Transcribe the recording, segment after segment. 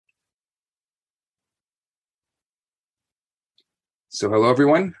So hello,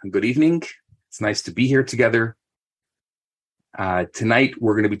 everyone. Good evening. It's nice to be here together. Tonight,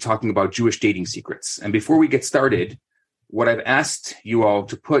 we're going to be talking about Jewish dating secrets. And before we get started, what I've asked you all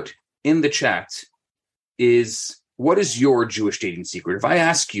to put in the chat is, what is your Jewish dating secret? If I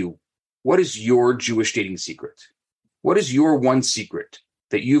ask you, what is your Jewish dating secret? What is your one secret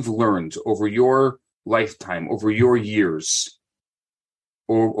that you've learned over your lifetime, over your years,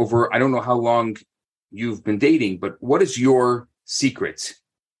 or over, I don't know how long you've been dating, but what is your secret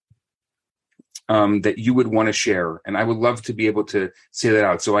that you would want to share? And I would love to be able to say that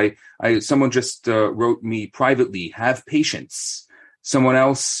out. So someone just wrote me privately, have patience. Someone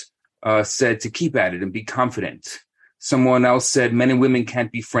else said to keep at it and be confident. Someone else said men and women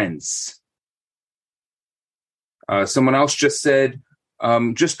can't be friends. Someone else just said,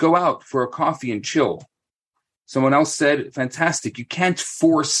 just go out for a coffee and chill. Someone else said, fantastic, you can't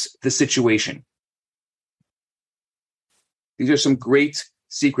force the situation. These are some great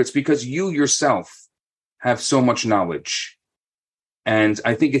secrets because you yourself have so much knowledge. And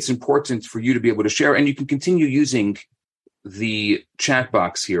I think it's important for you to be able to share. And you can continue using the chat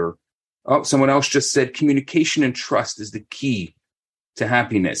box here. Oh, someone else just said communication and trust is the key to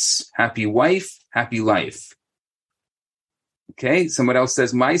happiness. Happy wife, happy life. Okay, someone else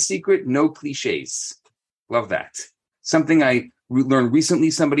says, my secret, no cliches. Love that. Something I learned recently,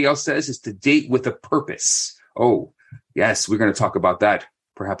 somebody else says, is to date with a purpose. Oh, yes, we're going to talk about that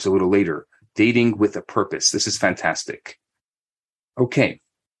perhaps a little later. Dating with a purpose. This is fantastic. Okay.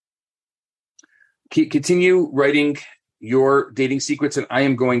 Continue writing your dating secrets, and I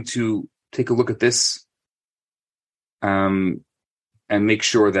am going to take a look at this and make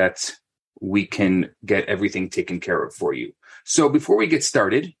sure that we can get everything taken care of for you. So before we get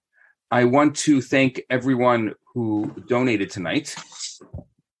started, I want to thank everyone who donated tonight.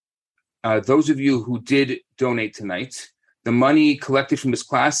 Those of you who did donate tonight, the money collected from this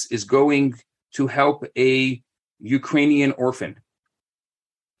class is going to help a Ukrainian orphan.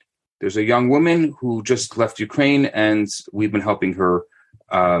 There's a young woman who just left Ukraine, and we've been helping her.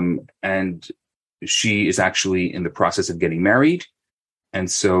 And she is actually in the process of getting married. And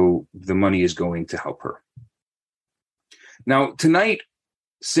so the money is going to help her. Now, tonight,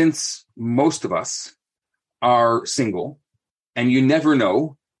 since most of us are single, and you never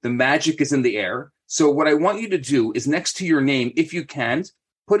know, the magic is in the air. So what I want you to do is next to your name, if you can,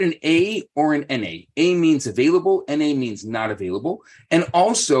 put an A or an NA. A means available, NA means not available. And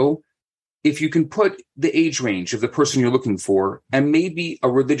also, if you can put the age range of the person you're looking for and maybe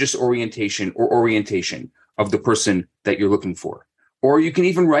a religious orientation or orientation of the person that you're looking for. Or you can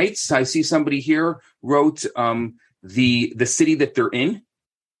even write, I see somebody here wrote the city that they're in.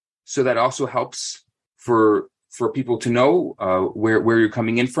 So that also helps for people to know where you're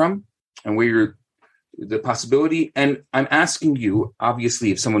coming in from and where the possibility. And I'm asking you,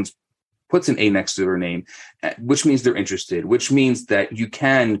 obviously, if someone puts an A next to their name, which means they're interested, which means that you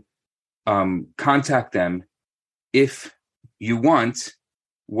can contact them if you want.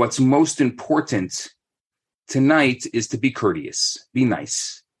 What's most important tonight is to be courteous, be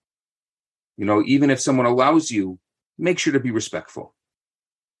nice. You know, even if someone allows you, make sure to be respectful.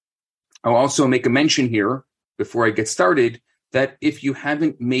 I'll also make a mention here before I get started that if you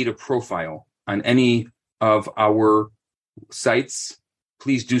haven't made a profile on any of our sites,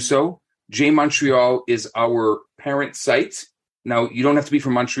 please do so. J Montreal is our parent site. Now, you don't have to be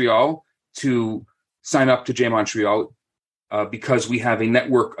from Montreal to sign up to J Montreal because we have a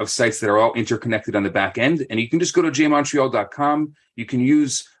network of sites that are all interconnected on the back end. And you can just go to jmontreal.com. You can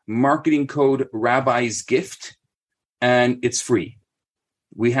use marketing code Rabbi's Gift, and it's free.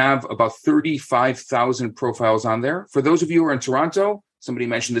 We have about 35,000 profiles on there. For those of you who are in Toronto, somebody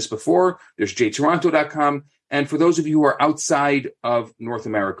mentioned this before, there's jtoronto.com. And for those of you who are outside of North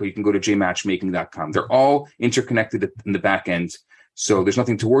America, you can go to jmatchmaking.com. They're all interconnected in the back end. So there's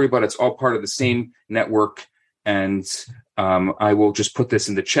nothing to worry about. It's all part of the same network. And I will just put this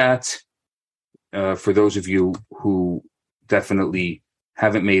in the chat for those of you who definitely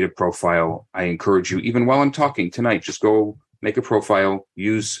haven't made a profile. I encourage you, even while I'm talking tonight, just go make a profile,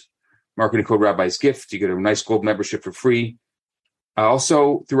 use marketing code Rabbi's Gift. You get a nice gold membership for free.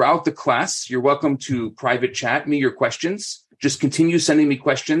 Also, throughout the class, you're welcome to private chat me your questions. Just continue sending me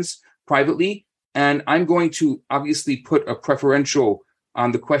questions privately. And I'm going to obviously put a preferential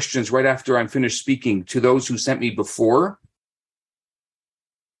on the questions right after I'm finished speaking to those who sent me before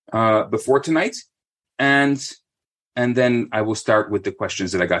tonight. And then I will start with the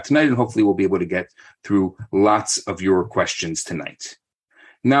questions that I got tonight, and hopefully we'll be able to get through lots of your questions tonight.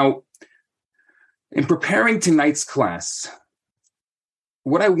 Now, in preparing tonight's class,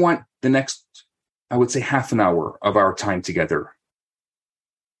 what I want the next, I would say, half an hour of our time together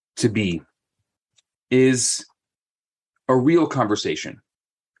to be is a real conversation.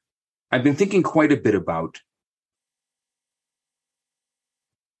 I've been thinking quite a bit about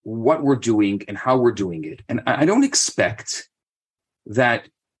what we're doing and how we're doing it. And I don't expect that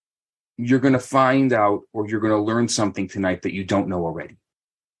you're going to find out or you're going to learn something tonight that you don't know already.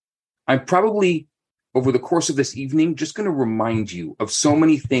 I'm probably, over the course of this evening, just going to remind you of so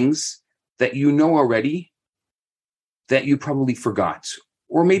many things that you know already that you probably forgot,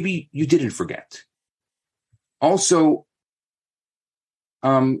 or maybe you didn't forget. Also,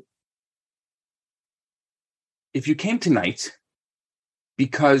 if you came tonight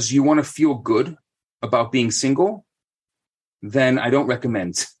because you want to feel good about being single, then I don't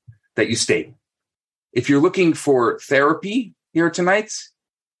recommend that you stay. If you're looking for therapy here tonight,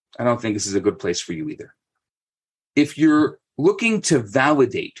 I don't think this is a good place for you either. If you're looking to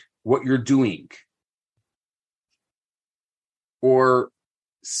validate what you're doing or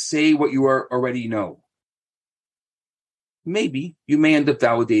say what you already know, maybe you may end up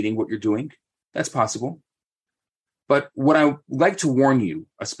validating what you're doing. That's possible. But what I would like to warn you,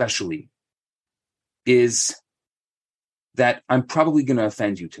 especially, is that I'm probably going to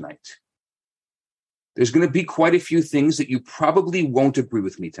offend you tonight. There's going to be quite a few things that you probably won't agree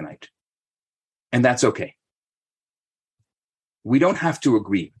with me tonight. And that's okay. We don't have to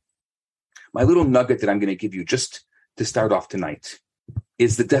agree. My little nugget that I'm going to give you just to start off tonight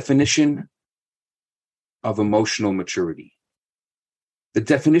is the definition of emotional maturity. The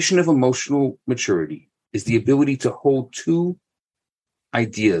definition of emotional maturity is the ability to hold two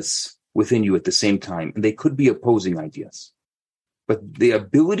ideas within you at the same time. And they could be opposing ideas. But the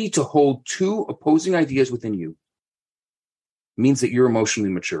ability to hold two opposing ideas within you means that you're emotionally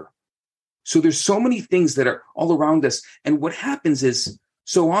mature. So there's so many things that are all around us. And what happens is,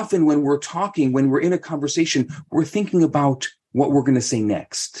 so often when we're talking, when we're in a conversation, we're thinking about what we're going to say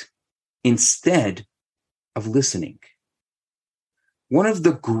next instead of listening. One of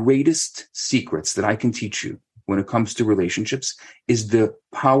the greatest secrets that I can teach you when it comes to relationships is the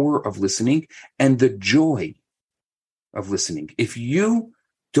power of listening and the joy of listening. If you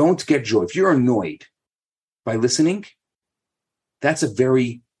don't get joy, if you're annoyed by listening, that's a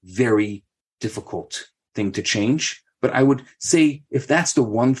very, very difficult thing to change. But I would say if that's the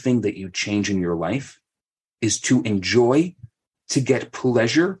one thing that you change in your life, is to enjoy, to get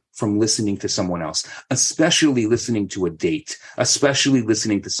pleasure from listening to someone else, especially listening to a date, especially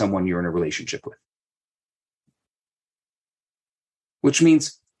listening to someone you're in a relationship with. Which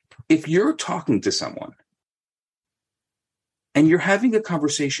means if you're talking to someone and you're having a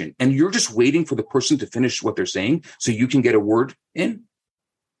conversation and you're just waiting for the person to finish what they're saying so you can get a word in,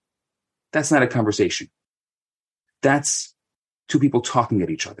 that's not a conversation. That's two people talking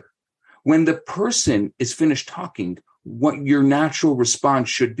at each other. When the person is finished talking, what your natural response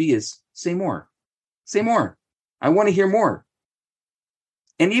should be is, say more. Say more. I want to hear more.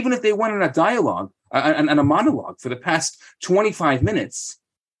 And even if they went on a dialogue, and a monologue for the past 25 minutes,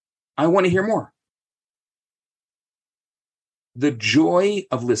 I want to hear more. The joy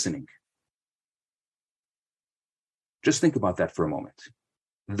of listening. Just think about that for a moment.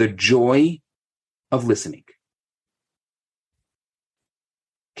 The joy of listening.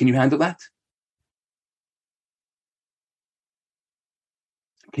 Can you handle that?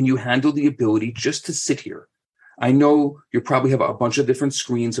 Can you handle the ability just to sit here? I know you probably have a bunch of different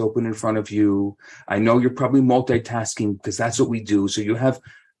screens open in front of you. I know you're probably multitasking because that's what we do. So you have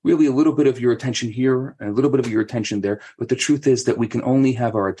really a little bit of your attention here and a little bit of your attention there. But the truth is that we can only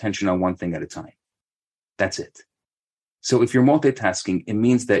have our attention on one thing at a time. That's it. So if you're multitasking, it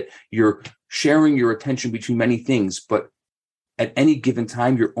means that you're sharing your attention between many things, but at any given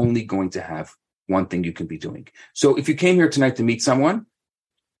time, you're only going to have one thing you can be doing. So if you came here tonight to meet someone,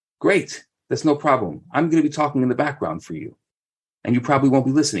 great. That's no problem. I'm going to be talking in the background for you. And you probably won't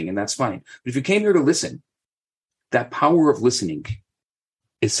be listening, and that's fine. But if you came here to listen, that power of listening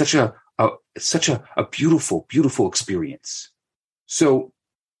is such a beautiful, beautiful experience. So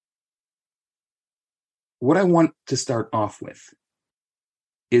what I want to start off with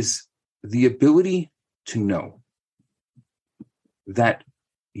is the ability to know that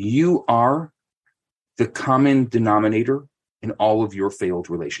you are the common denominator in all of your failed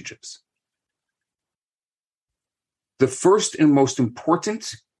relationships. The first and most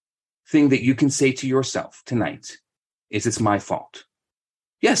important thing that you can say to yourself tonight is it's my fault.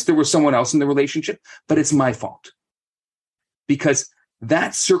 Yes, there was someone else in the relationship, but it's my fault. Because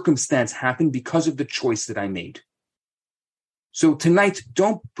that circumstance happened because of the choice that I made. So tonight,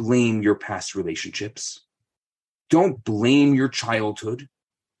 don't blame your past relationships. Don't blame your childhood.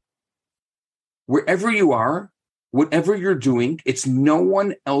 Wherever you are, Whatever you're doing, it's no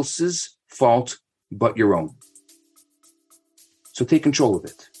one else's fault but your own. So take control of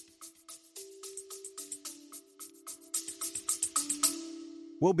it.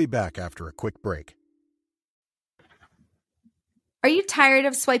 We'll be back after a quick break. Are you tired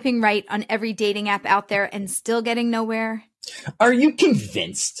of swiping right on every dating app out there and still getting nowhere? Are you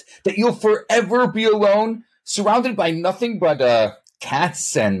convinced that you'll forever be alone, surrounded by nothing but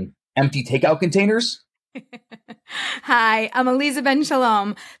cats and empty takeout containers? Hi, I'm Aliza Ben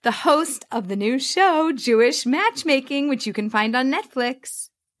Shalom, the host of the new show, Jewish Matchmaking, which you can find on Netflix.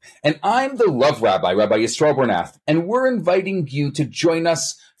 And I'm the love rabbi, Rabbi Yisrael Bernath, and we're inviting you to join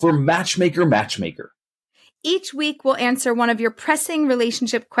us for Matchmaker. Each week, we'll answer one of your pressing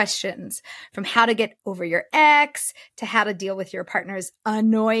relationship questions, from how to get over your ex to how to deal with your partner's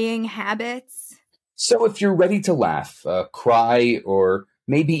annoying habits. So if you're ready to laugh, cry, or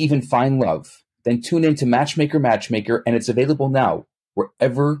maybe even find love, then tune in to Matchmaker, and it's available now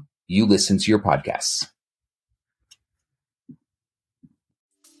wherever you listen to your podcasts.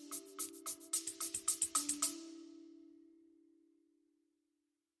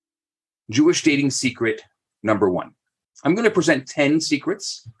 Jewish dating secret number 1. I'm going to present 10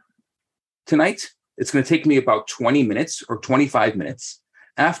 secrets tonight. It's going to take me about 20 minutes or 25 minutes.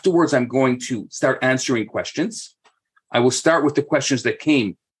 Afterwards, I'm going to start answering questions. I will start with the questions that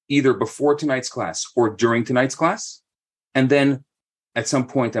came either before tonight's class or during tonight's class. And then at some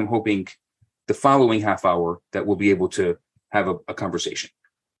point, I'm hoping the following half hour that we'll be able to have a conversation.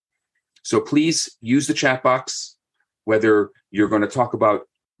 So please use the chat box, whether you're going to talk about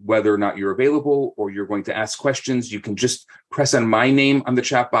whether or not you're available or you're going to ask questions. You can just press on my name on the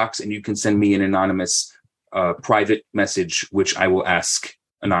chat box and you can send me an anonymous private message, which I will ask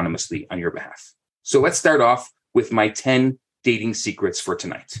anonymously on your behalf. So let's start off with my 10 dating secrets for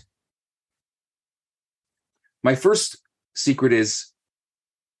tonight. My first secret is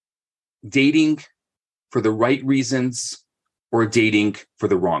dating for the right reasons or dating for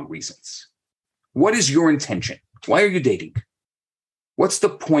the wrong reasons. What is your intention? Why are you dating? What's the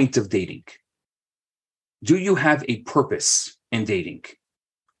point of dating? Do you have a purpose in dating?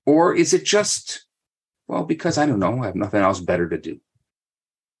 Or is it just, well, because I don't know, I have nothing else better to do?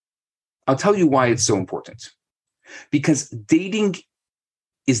 I'll tell you why it's so important. Because dating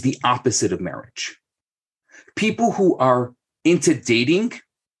is the opposite of marriage. People who are into dating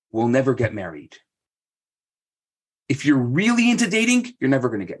will never get married. If you're really into dating, you're never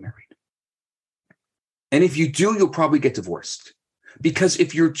going to get married. And if you do, you'll probably get divorced. Because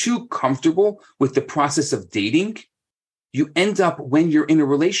if you're too comfortable with the process of dating, you end up, when you're in a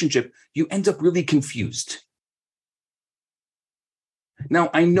relationship, you end up really confused. Now,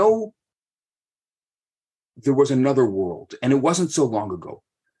 I know there was another world, and it wasn't so long ago,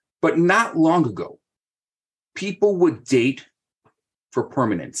 but not long ago, people would date for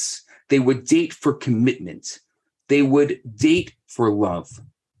permanence. They would date for commitment. They would date for love.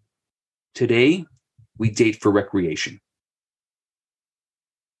 Today, we date for recreation.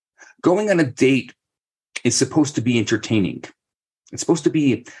 Going on a date is supposed to be entertaining. It's supposed to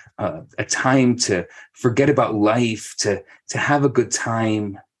be a time to forget about life, to have a good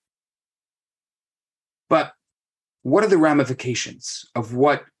time. But what are the ramifications of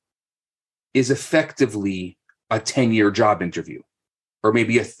what is effectively a 10-year job interview, or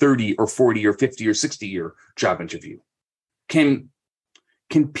maybe a 30 or 40 or 50 or 60-year job interview? Can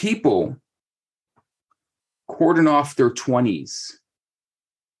people cordon off their 20s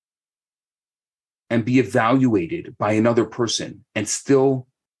and be evaluated by another person and still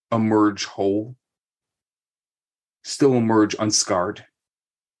emerge whole, still emerge unscarred?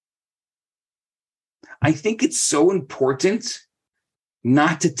 I think it's so important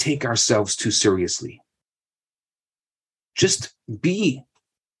not to take ourselves too seriously. Just be.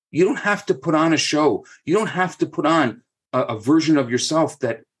 You don't have to put on a show. You don't have to put on a version of yourself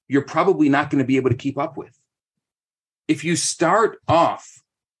that you're probably not going to be able to keep up with. If you start off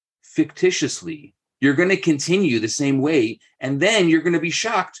fictitiously, you're going to continue the same way, and then you're going to be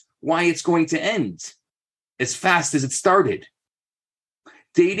shocked why it's going to end as fast as it started.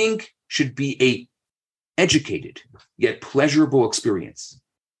 Dating should be a educated yet pleasurable experience.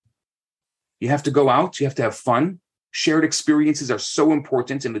 You have to go out, you have to have fun. Shared experiences are so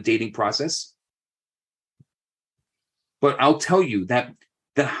important in the dating process. But I'll tell you that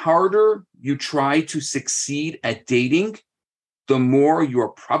the harder you try to succeed at dating, the more you are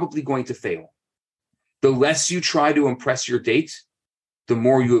probably going to fail. The less you try to impress your date, the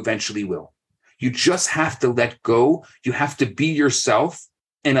more you eventually will. You just have to let go. You have to be yourself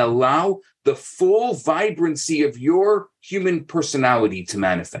and allow the full vibrancy of your human personality to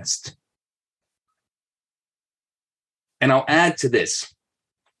manifest. And I'll add to this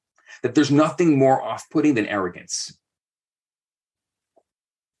that there's nothing more off-putting than arrogance.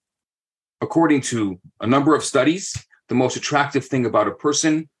 According to a number of studies, the most attractive thing about a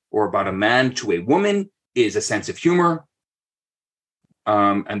person or about a man to a woman is a sense of humor.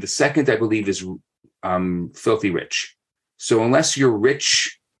 And the second, I believe, is filthy rich. So unless you're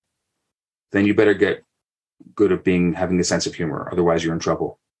rich, then you better get good at having a sense of humor. Otherwise, you're in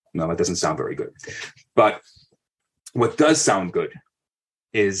trouble. No, that doesn't sound very good. But what does sound good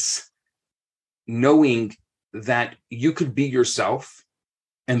is knowing that you could be yourself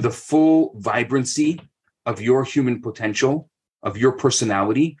and the full vibrancy of your human potential, of your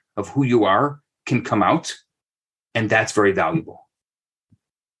personality, of who you are, can come out. And that's very valuable.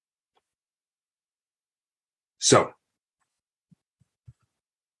 So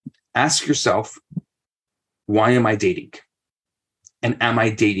ask yourself, why am I dating? And am I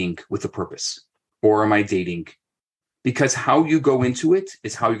dating with a purpose? Or am I dating? Because how you go into it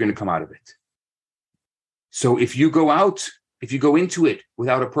is how you're going to come out of it. So if you go into it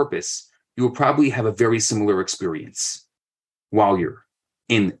without a purpose, you will probably have a very similar experience while you're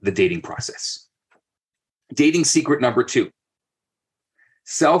in the dating process. Dating secret number 2.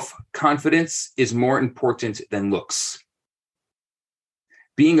 Self-confidence is more important than looks.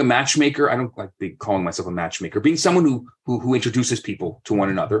 Being a matchmaker, I don't like calling myself a matchmaker, being someone who introduces people to one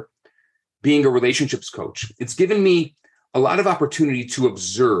another, being a relationships coach, it's given me a lot of opportunity to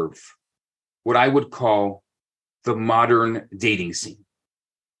observe what I would call the modern dating scene.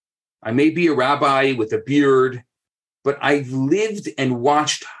 I may be a rabbi with a beard, but I've lived and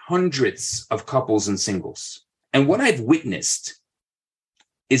watched hundreds of couples and singles. And what I've witnessed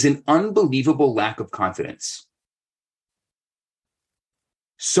is an unbelievable lack of confidence.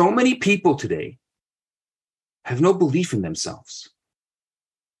 So many people today have no belief in themselves.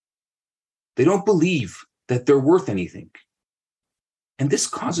 They don't believe that they're worth anything. And this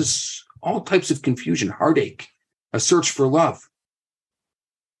causes all types of confusion, heartache, a search for love.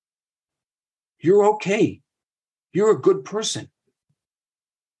 You're okay. You're a good person.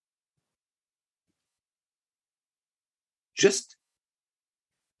 Just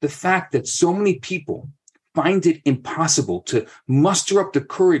the fact that so many people find it impossible to muster up the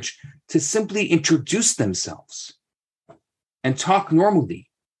courage to simply introduce themselves and talk normally.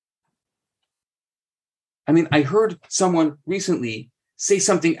 I mean, I heard someone recently say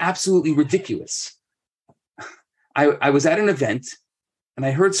something absolutely ridiculous. I was at an event and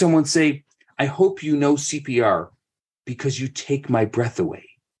I heard someone say, "I hope you know CPR because you take my breath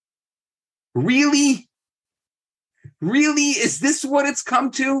away." Really? Really? Is this what it's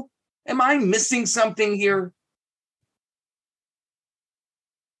come to? Am I missing something here?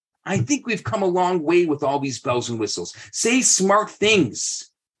 I think we've come a long way with all these bells and whistles. Say smart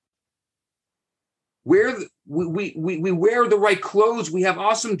things. We wear the right clothes. We have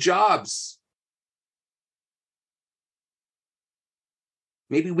awesome jobs.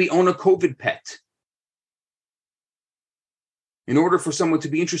 Maybe we own a COVID pet in order for someone to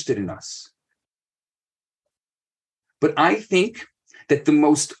be interested in us. But I think that the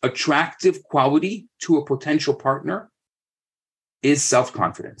most attractive quality to a potential partner is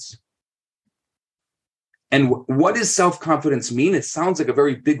self-confidence. And what does self-confidence mean? It sounds like a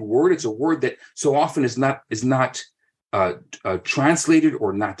very big word. It's a word that so often is not translated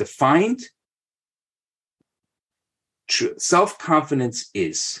or not defined. Self-confidence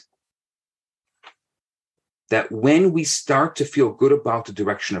is that when we start to feel good about the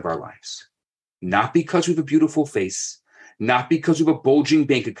direction of our lives, not because we have a beautiful face, not because we have a bulging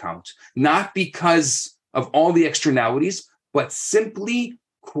bank account, not because of all the externalities, but simply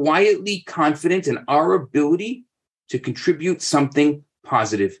quietly confident in our ability to contribute something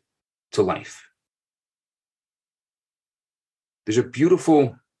positive to life. There's a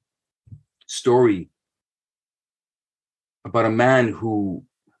beautiful story about a man who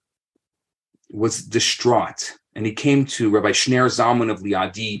was distraught, and he came to Rabbi Shner Zalman of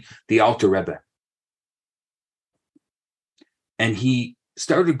Liadi, the Alter Rebbe. And he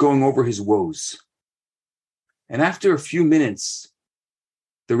started going over his woes. And after a few minutes,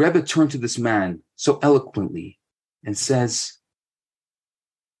 the Rebbe turned to this man so eloquently and says,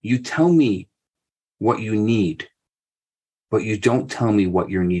 "You tell me what you need, but you don't tell me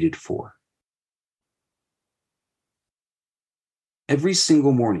what you're needed for." Every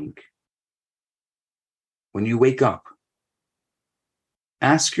single morning, when you wake up,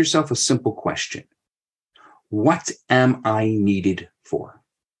 ask yourself a simple question. What am I needed for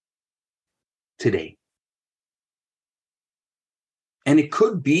today? And it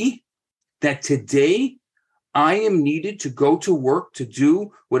could be that today I am needed to go to work to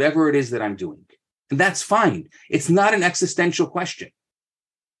do whatever it is that I'm doing. And that's fine. It's not an existential question.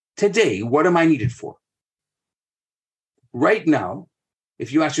 Today, what am I needed for? Right now,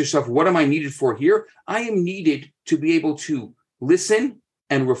 if you ask yourself, what am I needed for here? I am needed to be able to listen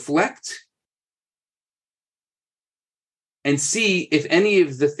and reflect and see if any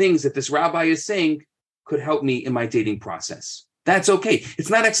of the things that this rabbi is saying could help me in my dating process. That's okay. It's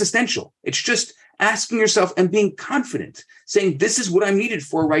not existential. It's just asking yourself and being confident, saying, this is what I'm needed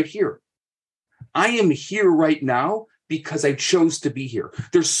for right here. I am here right now because I chose to be here.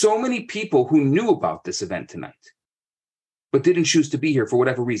 There's so many people who knew about this event tonight, but didn't choose to be here for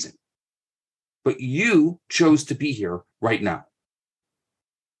whatever reason. But you chose to be here right now.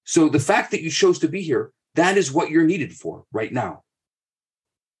 So the fact that you chose to be here, that is what you're needed for right now.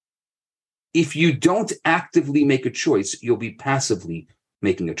 If you don't actively make a choice, you'll be passively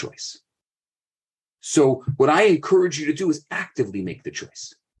making a choice. So what I encourage you to do is actively make the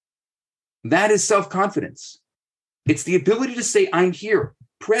choice. That is self-confidence. It's the ability to say, I'm here,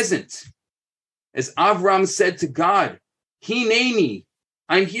 present. As Avram said to God, Hineni,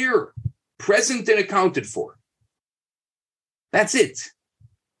 I'm here, present and accounted for. That's it.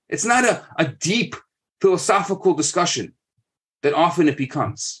 It's not a deep philosophical discussion that often it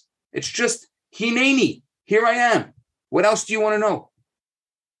becomes. It's just, Hineni, here I am. What else do you want to know?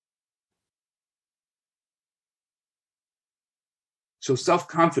 So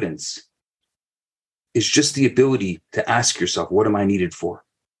self-confidence is just the ability to ask yourself, what am I needed for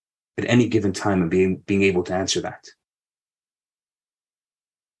at any given time, and being able to answer that.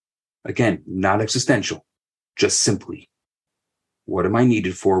 Again, not existential, just simply, what am I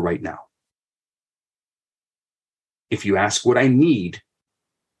needed for right now? If you ask what I need,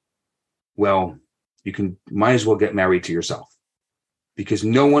 well, might as well get married to yourself, because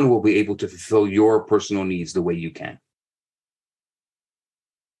no one will be able to fulfill your personal needs the way you can.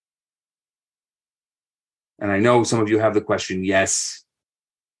 And I know some of you have the question, yes,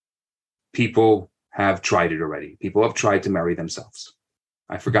 people have tried it already. People have tried to marry themselves.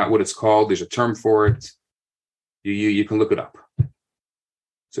 I forgot what it's called. There's a term for it. You can look it up.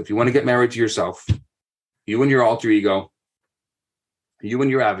 So if you want to get married to yourself, you and your alter ego, you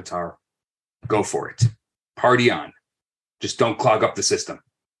and your avatar, go for it. Party on. Just don't clog up the system.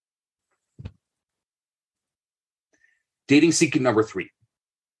 Dating secret number 3.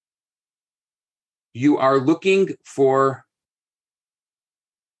 You are looking for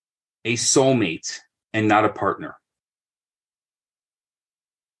a soulmate and not a partner.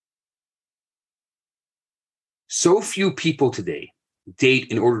 So few people today date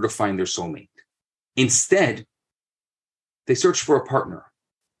in order to find their soulmate. Instead, they search for a partner.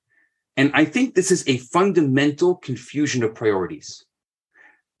 And I think this is a fundamental confusion of priorities.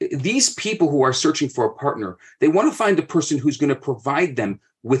 These people who are searching for a partner, they want to find a person who's going to provide them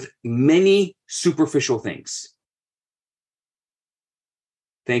with many superficial things.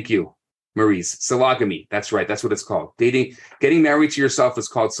 Thank you, Maurice. Sologamy. That's right. That's what it's called. Getting married to yourself is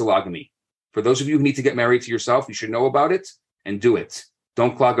called sologamy. For those of you who need to get married to yourself, you should know about it and do it.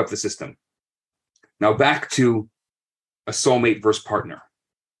 Don't clog up the system. Now back to a soulmate versus partner.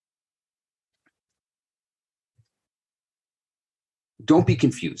 Don't be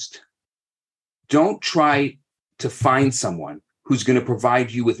confused. Don't try to find someone who's going to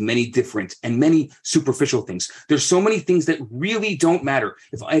provide you with many different and many superficial things. There's so many things that really don't matter.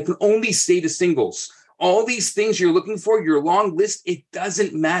 If I can only stay to singles, all these things you're looking for, your long list, it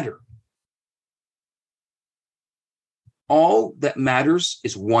doesn't matter. All that matters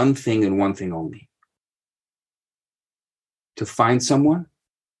is one thing and one thing only. To find someone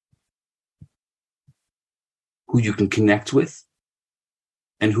who you can connect with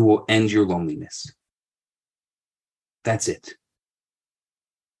and who will end your loneliness. That's it.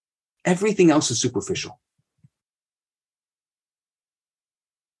 Everything else is superficial.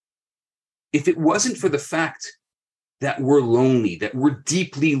 If it wasn't for the fact that we're lonely, that we're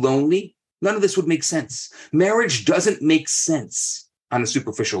deeply lonely, none of this would make sense. Marriage doesn't make sense on a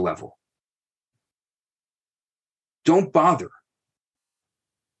superficial level. Don't bother.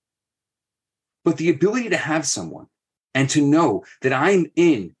 But the ability to have someone and to know that I'm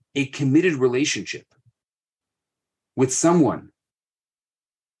in a committed relationship with someone,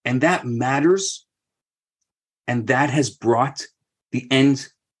 and that matters, and that has brought the end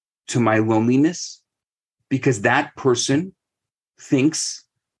to my loneliness, because that person thinks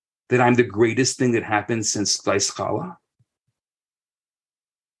that I'm the greatest thing that happened since sliced challah.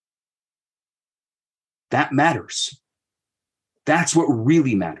 That matters. That's what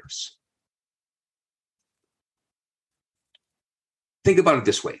really matters. Think about it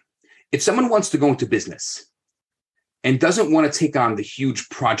this way. If someone wants to go into business and doesn't want to take on the huge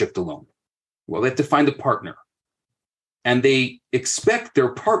project alone, Well, they have to find a partner. And they expect their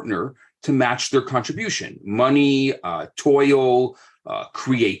partner to match their contribution: money, toil,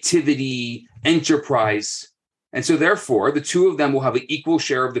 creativity, enterprise. And so therefore, the two of them will have an equal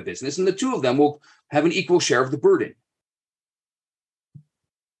share of the business, and the two of them will have an equal share of the burden.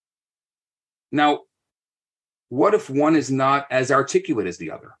 Now, what if one is not as articulate as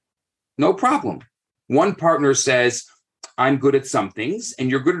the other? No problem. One partner says, I'm good at some things and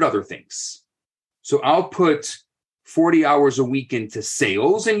you're good at other things. So I'll put 40 hours a week into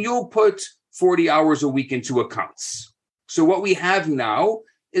sales and you'll put 40 hours a week into accounts. So what we have now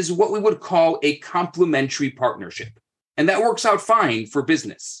is what we would call a complementary partnership. And that works out fine for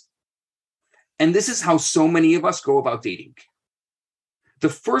business. And this is how so many of us go about dating. The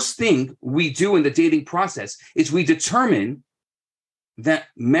first thing we do in the dating process is we determine that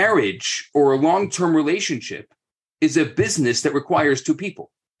marriage or a long-term relationship is a business that requires two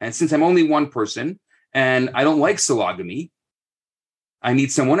people. And since I'm only one person and I don't like sologamy, I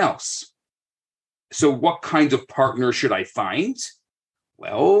need someone else. So what kind of partner should I find?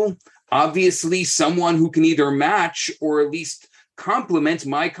 Well, obviously someone who can either match or at least complement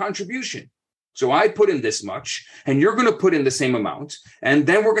my contribution. So I put in this much and you're going to put in the same amount, and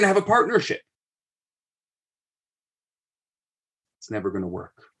then we're going to have a partnership. It's never going to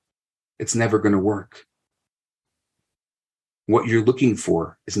work. It's never going to work. What you're looking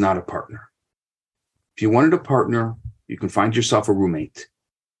for is not a partner. If you wanted a partner, you can find yourself a roommate.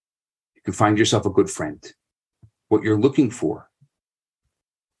 You can find yourself a good friend. What you're looking for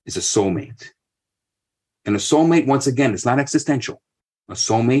is a soulmate. And a soulmate, once again, is not existential. A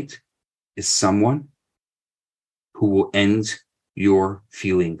soulmate is someone who will end your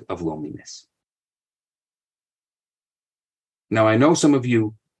feeling of loneliness. Now, I know some of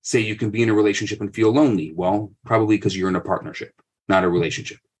you say you can be in a relationship and feel lonely. Well, probably because you're in a partnership, not a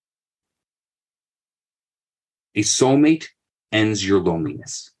relationship. A soulmate ends your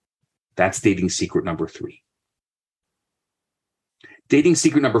loneliness. That's dating secret number 3. Dating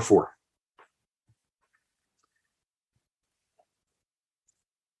secret number 4.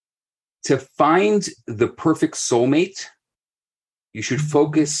 To find the perfect soulmate, you should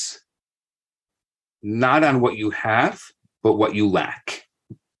focus not on what you have, but what you lack.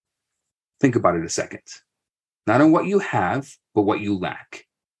 Think about it a second. Not on what you have, but what you lack.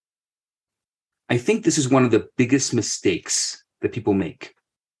 I think this is one of the biggest mistakes that people make.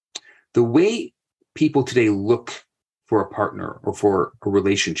 The way people today look for a partner or for a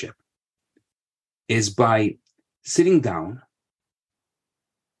relationship is by sitting down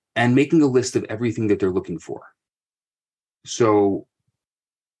and making a list of everything that they're looking for. So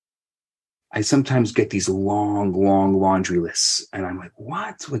I sometimes get these long laundry lists, and I'm like,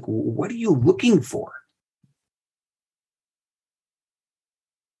 what? Like, what are you looking for?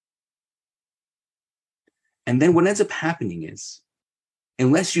 And then what ends up happening is,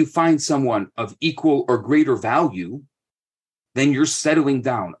 unless you find someone of equal or greater value, then you're settling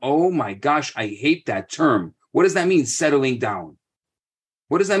down. Oh my gosh, I hate that term. What does that mean, settling down?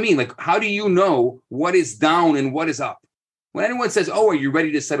 What does that mean? Like, how do you know what is down and what is up? When anyone says, oh, are you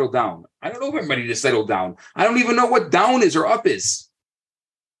ready to settle down? I don't know if I'm ready to settle down. I don't even know what down is or up is.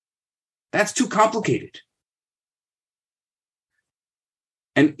 That's too complicated.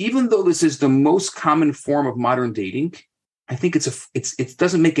 And even though this is the most common form of modern dating, I think it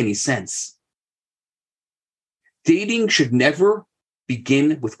doesn't make any sense. Dating should never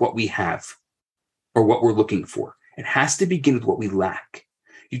begin with what we have or what we're looking for. It has to begin with what we lack.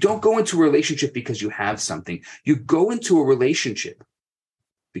 You don't go into a relationship because you have something. You go into a relationship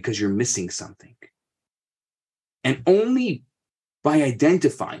because you're missing something. And only by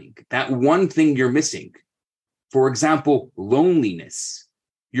identifying that one thing you're missing, for example, loneliness,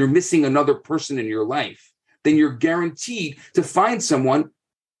 you're missing another person in your life, then you're guaranteed to find someone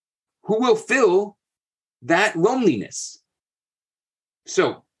who will fill that loneliness.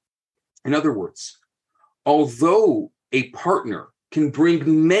 So, in other words, although a partner can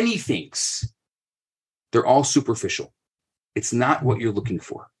bring many things, they're all superficial. It's not what you're looking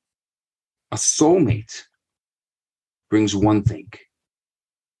for. A soulmate brings one thing,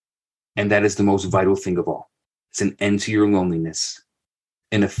 and that is the most vital thing of all. It's an end to your loneliness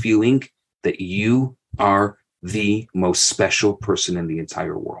and a feeling that you are the most special person in the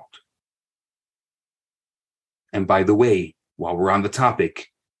entire world. And by the way, while we're on the topic,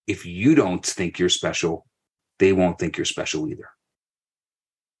 if you don't think you're special, they won't think you're special either.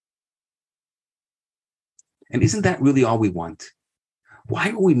 And isn't that really all we want? Why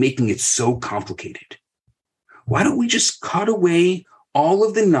are we making it so complicated? Why don't we just cut away all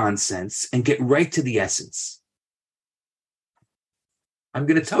of the nonsense and get right to the essence? I'm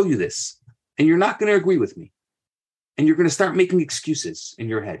going to tell you this. and you're not going to agree with me. And you're going to start making excuses in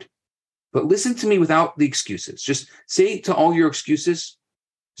your head. But listen to me without the excuses. Just say to all your excuses,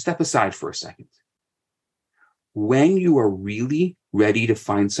 step aside for a second. When you are really ready to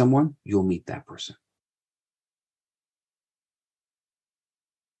find someone, you'll meet that person.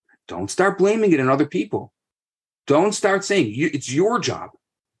 Don't start blaming it on other people. Don't start saying it's your job.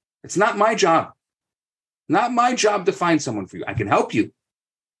 It's not my job. Not my job to find someone for you. I can help you.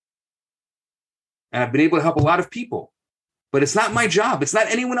 And I've been able to help a lot of people. But it's not my job. It's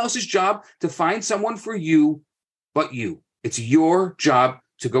not anyone else's job to find someone for you but you. It's your job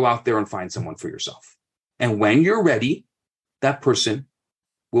to go out there and find someone for yourself. And when you're ready, that person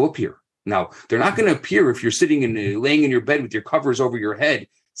will appear. Now, they're not going to appear if you're sitting and laying in your bed with your covers over your head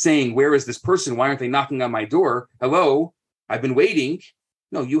saying, where is this person? Why aren't they knocking on my door? Hello, I've been waiting.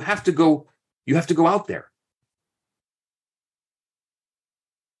 No, you have to go out there.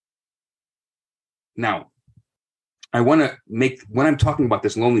 Now, I want to when I'm talking about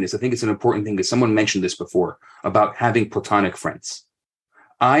this loneliness, I think it's an important thing because someone mentioned this before about having platonic friends.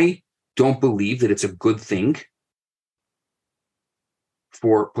 I don't believe that it's a good thing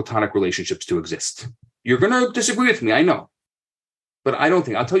for platonic relationships to exist. You're going to disagree with me, I know. But I don't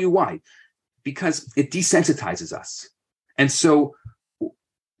think, I'll tell you why. Because it desensitizes us. And so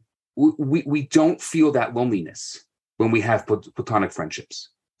we don't feel that loneliness when we have platonic friendships.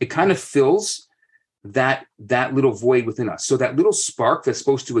 It kind of fills that little void within us. So that little spark that's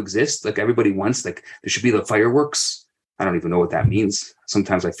supposed to exist, like everybody wants, like there should be the fireworks. I don't even know what that means.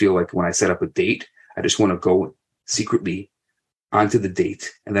 Sometimes I feel like when I set up a date, I just want to go secretly onto the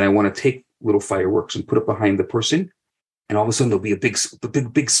date. And then I want to take little fireworks and put it behind the person. And all of a sudden there'll be a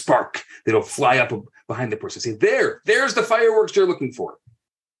big spark that'll fly up behind the person. Say, there's the fireworks you're looking for.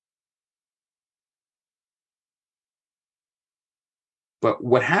 But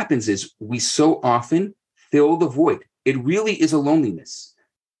what happens is we so often fill the void. It really is a loneliness.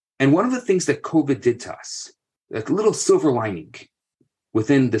 And one of the things that COVID did to us, like a little silver lining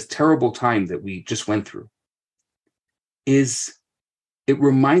within this terrible time that we just went through, is it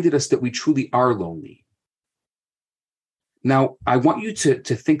reminded us that we truly are lonely. Now, I want you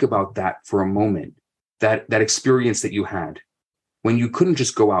to think about that for a moment, that experience that you had when you couldn't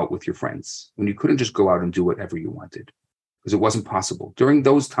just go out with your friends, when you couldn't just go out and do whatever you wanted, because it wasn't possible. During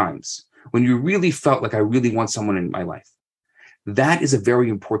those times, when you really felt like I really want someone in my life, that is a very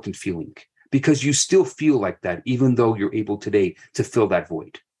important feeling because you still feel like that, even though you're able today to fill that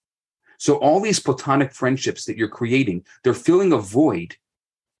void. So all these platonic friendships that you're creating, they're filling a void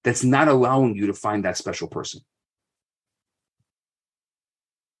that's not allowing you to find that special person.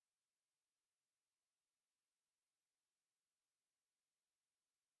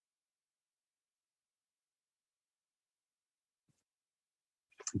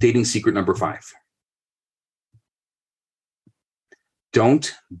 Dating secret number 5.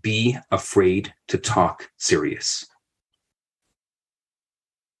 Don't be afraid to talk serious.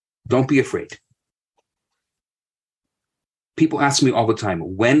 Don't be afraid. People ask me all the time,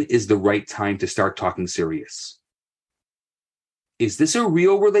 when is the right time to start talking serious? Is this a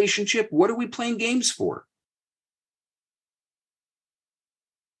real relationship? What are we playing games for?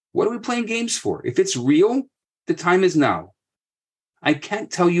 What are we playing games for? If it's real, the time is now. I can't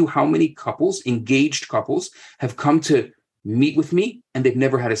tell you how many couples, engaged couples, have come to meet with me and they've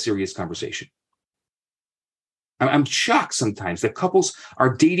never had a serious conversation. I'm shocked sometimes that couples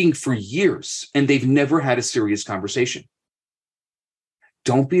are dating for years and they've never had a serious conversation.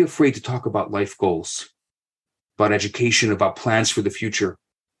 Don't be afraid to talk about life goals, about education, about plans for the future.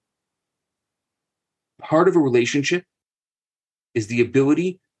 Part of a relationship is the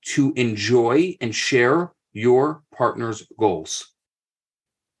ability to enjoy and share your partner's goals,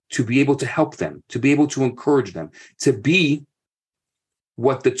 to be able to help them, to be able to encourage them, to be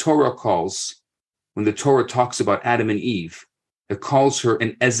what the Torah calls, when the Torah talks about Adam and Eve, it calls her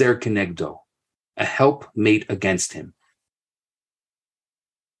an ezer kenegdo, a helpmate against him.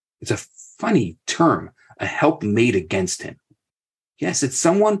 It's a funny term, a helpmate against him. Yes, it's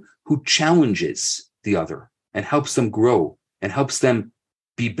someone who challenges the other and helps them grow and helps them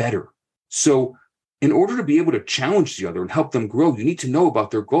be better. So in order to be able to challenge the other and help them grow, you need to know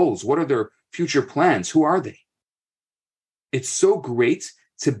about their goals. What are their future plans? Who are they? It's so great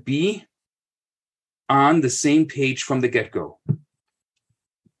to be on the same page from the get-go.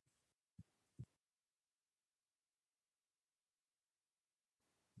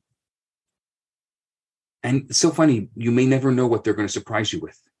 And it's so funny, you may never know what they're going to surprise you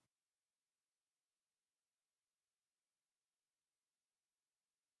with.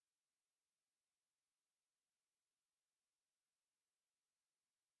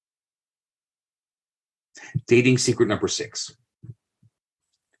 Dating secret number 6.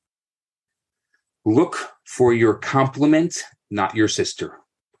 Look for your complement, not your sister.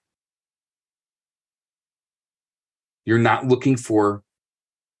 You're not looking for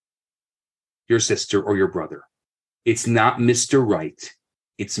your sister or your brother. It's not Mr. Right.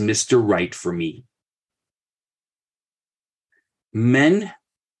 It's Mr. Right for me. Men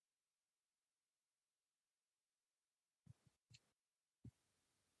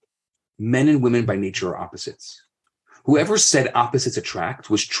and women by nature are opposites. Whoever said opposites attract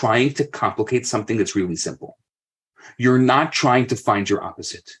was trying to complicate something that's really simple. You're not trying to find your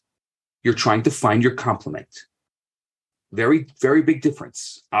opposite. You're trying to find your complement. Very, very big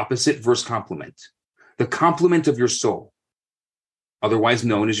difference. Opposite versus complement. The complement of your soul, otherwise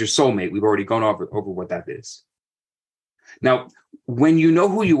known as your soulmate. We've already gone over what that is. Now, when you know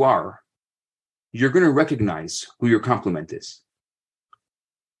who you are, you're going to recognize who your complement is.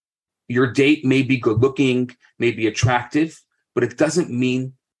 Your date may be good looking, may be attractive, but it doesn't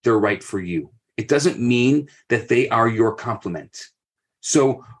mean they're right for you. It doesn't mean that they are your complement.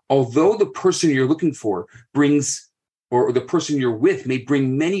 So although the person you're looking for brings, or the person you're with may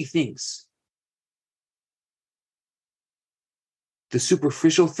bring many things, the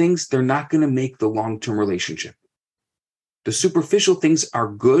superficial things, they're not going to make the long-term relationship. The superficial things are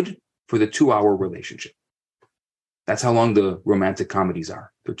good for the 2-hour relationship. That's how long the romantic comedies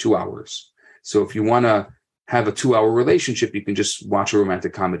are. They're 2 hours. So if you want to have a 2-hour relationship, you can just watch a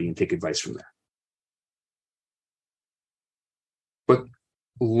romantic comedy and take advice from there. But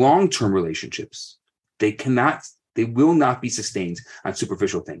long-term relationships, they will not be sustained on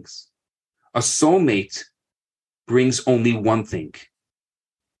superficial things. A soulmate brings only one thing.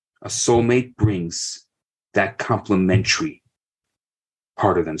 A soulmate brings that complementary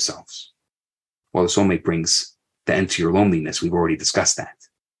part of themselves. While the soulmate brings the end to your loneliness. We've already discussed that.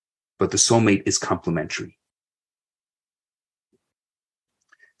 But the soulmate is complementary.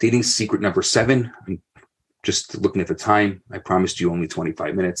 Dating secret number 7. I'm just looking at the time. I promised you only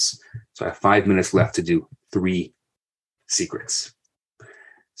 25 minutes. So I have 5 minutes left to do 3 secrets.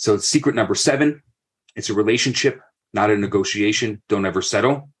 So secret number 7, it's a relationship, not a negotiation. Don't ever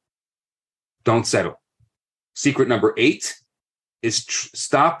settle. Don't settle. Secret number 8 is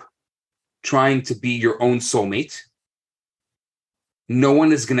stop trying to be your own soulmate. No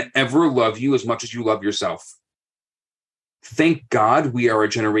one is going to ever love you as much as you love yourself. Thank God we are a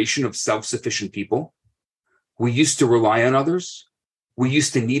generation of self-sufficient people. We used to rely on others. We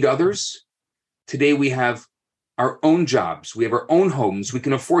used to need others. Today we have our own jobs. We have our own homes. We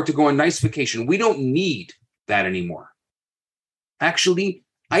can afford to go on nice vacation. We don't need that anymore. Actually,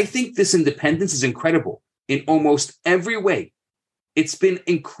 I think this independence is incredible in almost every way. It's been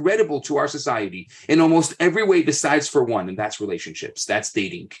incredible to our society in almost every way besides for one, and that's relationships. That's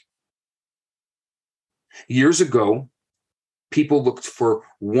dating. Years ago, people looked for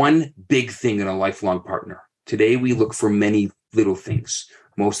one big thing in a lifelong partner. Today, we look for many little things,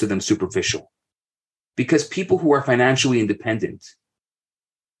 most of them superficial. Because people who are financially independent,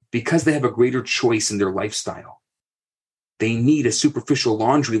 because they have a greater choice in their lifestyle, they need a superficial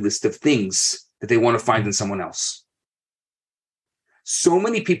laundry list of things that they want to find in someone else. So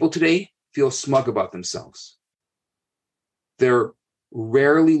many people today feel smug about themselves. They're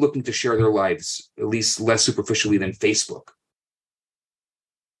rarely looking to share their lives, at least less superficially than Facebook.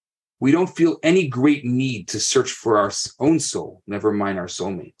 We don't feel any great need to search for our own soul, never mind our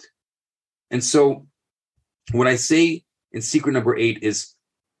soulmate. And so what I say in secret number 8 is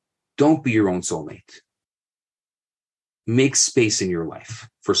don't be your own soulmate. Make space in your life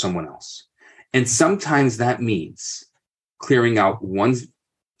for someone else. And sometimes that means clearing out one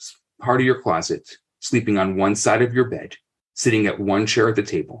part of your closet, sleeping on one side of your bed, sitting at one chair at the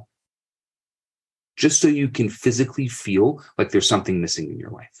table, just so you can physically feel like there's something missing in your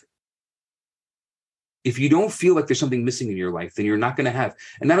life. If you don't feel like there's something missing in your life, then you're not going to have.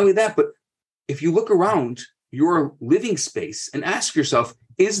 And not only that, but if you look around your living space and ask yourself,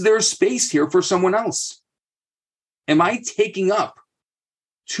 is there space here for someone else? Am I taking up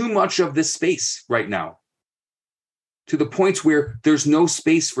too much of this space right now to the point where there's no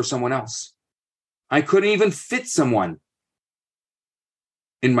space for someone else? I couldn't even fit someone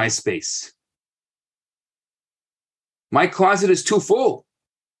in my space. My closet is too full.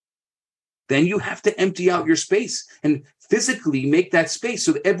 Then you have to empty out your space and physically make that space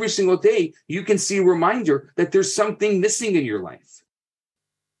so that every single day you can see a reminder that there's something missing in your life.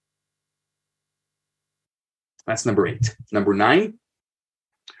 That's number 8. Number 9,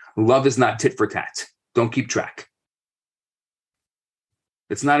 love is not tit for tat. Don't keep track.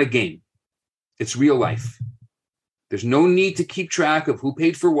 It's not a game. It's real life. There's no need to keep track of who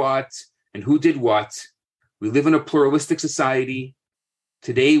paid for what and who did what. We live in a pluralistic society.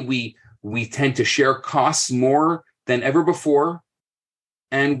 Today, we tend to share costs more than ever before.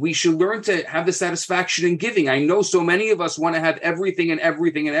 And we should learn to have the satisfaction in giving. I know so many of us want to have everything and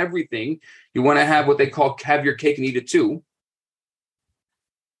everything and everything. You want to have what they call have your cake and eat it too.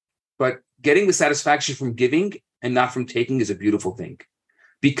 But getting the satisfaction from giving and not from taking is a beautiful thing,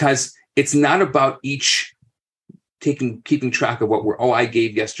 because it's not about each keeping track of what I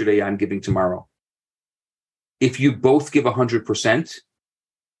gave yesterday, I'm giving tomorrow. If you both give 100%,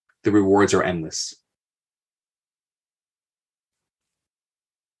 the rewards are endless.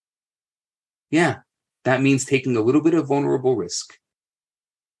 Yeah, that means taking a little bit of vulnerable risk.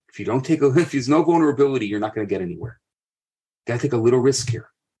 If there's no vulnerability, you're not going to get anywhere. Got to take a little risk here.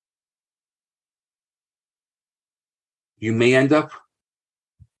 You may end up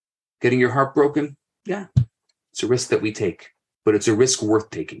getting your heart broken. Yeah, it's a risk that we take, but it's a risk worth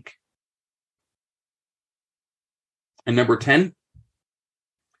taking. And number 10,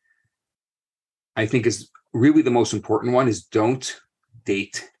 I think is really the most important one, is don't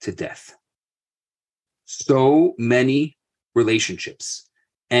date to death. So many relationships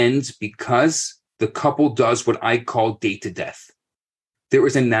end because the couple does what I call date to death. There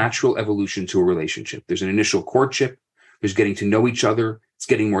is a natural evolution to a relationship. There's an initial courtship. There's getting to know each other. It's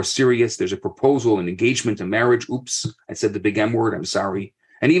getting more serious. There's a proposal, an engagement, a marriage. Oops, I said the big M word. I'm sorry.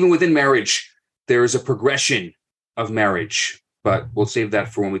 And even within marriage, there is a progression of marriage, but we'll save that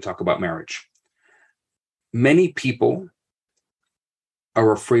for when we talk about marriage. Many people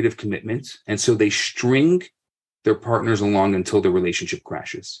are afraid of commitment, and so they string their partners along until the relationship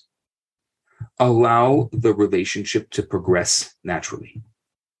crashes. Allow the relationship to progress naturally.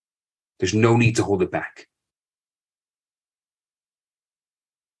 There's no need to hold it back.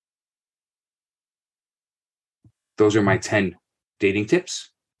 Those are my 10 dating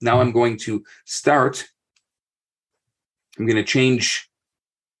tips. Now I'm going to change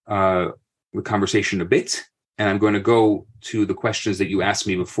the conversation a bit, and I'm going to go to the questions that you asked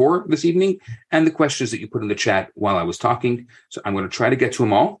me before this evening and the questions that you put in the chat while I was talking. So I'm going to try to get to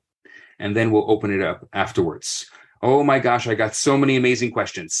them all, and then we'll open it up afterwards. Oh my gosh, I got so many amazing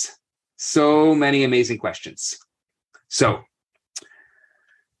questions. So many amazing questions. So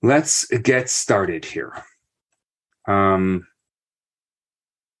let's get started here. And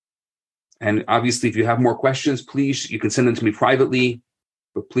obviously, if you have more questions, please, you can send them to me privately,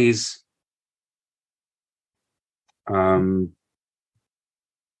 but please,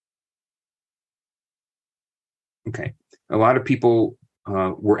 okay. A lot of people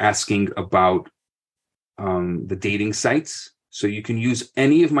were asking about the dating sites. So you can use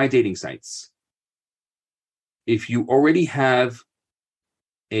any of my dating sites. If you already have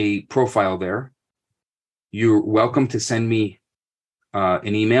a profile there, you're welcome to send me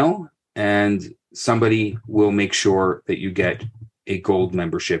an email, and somebody will make sure that you get a gold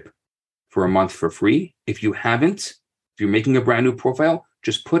membership for a month for free. If you haven't, if you're making a brand new profile,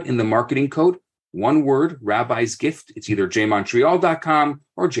 just put in the marketing code, one word, Rabbi's Gift. It's either jmontreal.com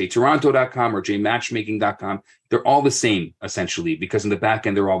or jtoronto.com or jmatchmaking.com. They're all the same, essentially, because in the back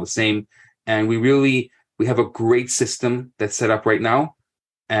end, they're all the same. And we have a great system that's set up right now,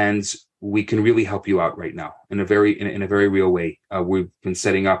 and we can really help you out right now in a very real way. We've been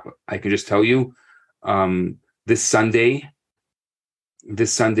setting up. I can just tell you, this Sunday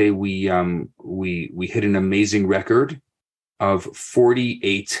we hit an amazing record of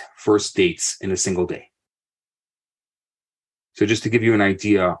 48 first dates in a single day. So just to give you an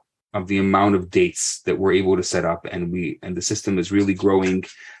idea of the amount of dates that we're able to set up, and the system is really growing.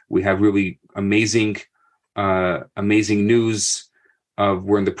 We have really amazing news.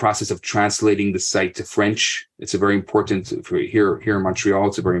 We're in the process of translating the site to French. It's a very important for here in Montreal.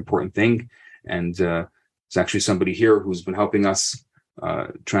 It's a very important thing, and there's actually somebody here who's been helping us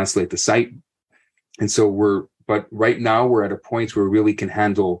translate the site. And so but right now we're at a point where we really can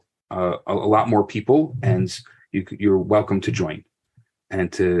handle a lot more people, and you're welcome to join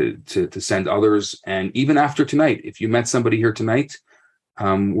and to send others. And even after tonight, if you met somebody here tonight,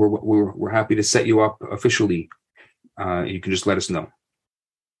 we're happy to set you up officially. You can just let us know.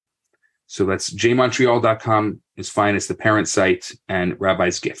 So that's jmontreal.com is fine. It's the parent site, and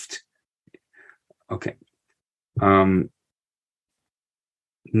Rabbi's Gift. Okay.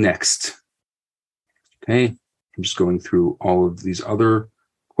 Next. Okay. I'm just going through all of these other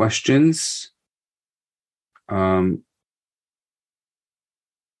questions.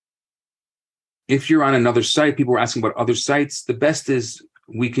 If you're on another site, people are asking about other sites. The best is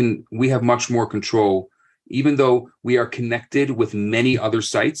we have much more control. Even though we are connected with many other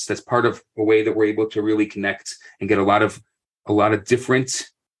sites, that's part of a way that we're able to really connect and get a lot of different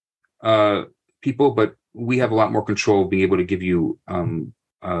people. But we have a lot more control being able to give you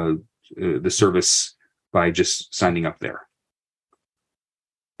the service by just signing up there.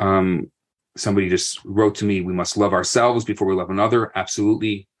 Somebody just wrote to me, we must love ourselves before we love another.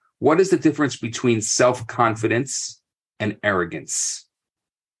 Absolutely. What is the difference between self-confidence and arrogance?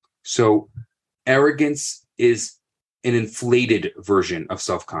 So arrogance is an inflated version of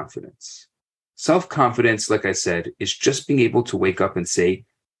self-confidence. Self-confidence, like I said, is just being able to wake up and say,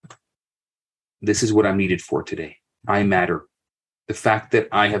 this is what I'm needed for today. I matter. The fact that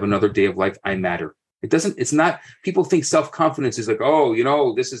I have another day of life, I matter. It's not, people think self-confidence is like,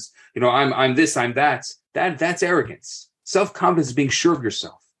 oh, this is, I'm this, I'm that. That's arrogance. Self-confidence is being sure of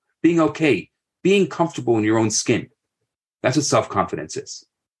yourself, being okay, being comfortable in your own skin. That's what self-confidence is.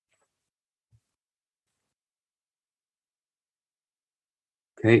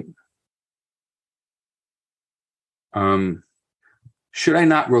 Okay. Should I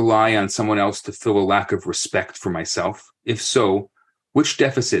not rely on someone else to fill a lack of respect for myself? If so, which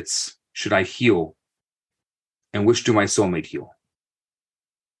deficits should I heal? And which do my soulmate heal?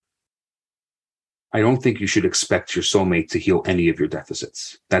 I don't think you should expect your soulmate to heal any of your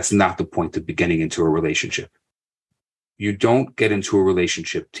deficits. That's not the point of getting into a relationship. You don't get into a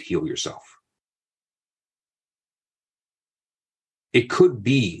relationship to heal yourself. It could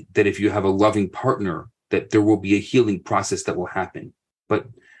be that if you have a loving partner, that there will be a healing process that will happen. But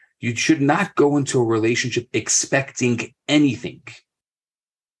you should not go into a relationship expecting anything.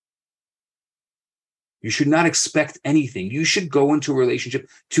 You should not expect anything. You should go into a relationship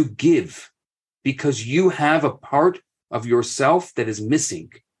to give, because you have a part of yourself that is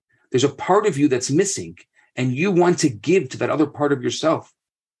missing. There's a part of you that's missing, and you want to give to that other part of yourself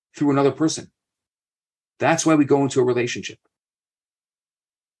through another person. That's why we go into a relationship.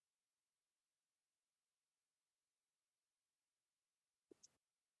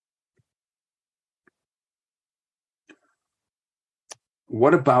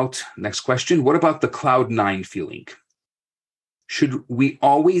 What about, next question, what about the cloud nine feeling? Should we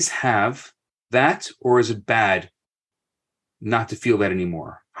always have that, or is it bad not to feel that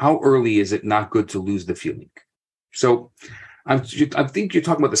anymore? How early is it not good to lose the feeling? So I think you're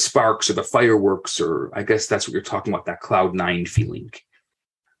talking about the sparks or the fireworks, or I guess that's what you're talking about, that cloud nine feeling.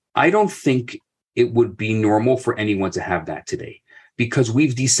 I don't think it would be normal for anyone to have that today, because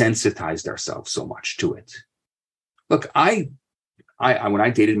we've desensitized ourselves so much to it. Look, I when I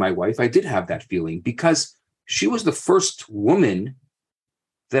dated my wife, I did have that feeling because she was the first woman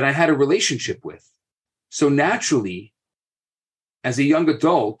that I had a relationship with. So naturally, as a young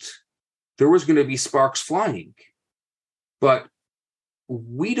adult, there was going to be sparks flying. But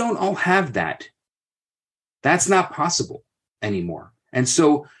we don't all have that. That's not possible anymore. And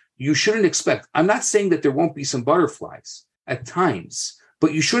so you shouldn't expect, I'm not saying that there won't be some butterflies at times,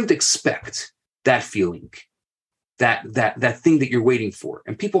 but you shouldn't expect that feeling. That thing that you're waiting for.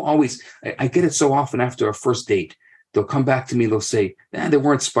 And people always, I get it so often after a first date, they'll come back to me, they'll say, there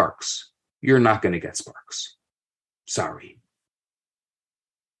weren't sparks. You're not going to get sparks. Sorry.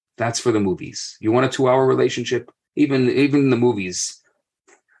 That's for the movies. You want a 2-hour relationship? Even in the movies,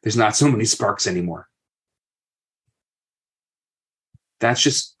 there's not so many sparks anymore. That's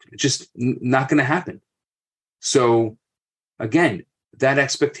just not going to happen. So again, that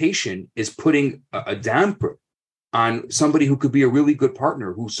expectation is putting a damper on somebody who could be a really good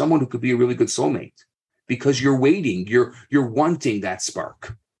partner, someone who could be a really good soulmate, because you're waiting, you're wanting that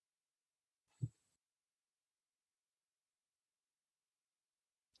spark.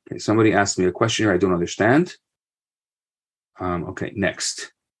 Okay, somebody asked me a question here I don't understand. Okay,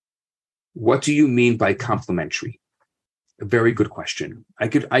 next. What do you mean by complementary? A very good question. I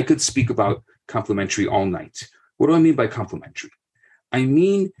could speak about complementary all night. What do I mean by complementary? I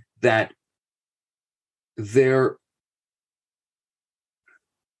mean that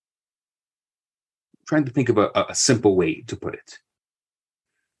trying to think of a simple way to put it.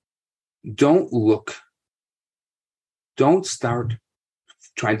 Don't start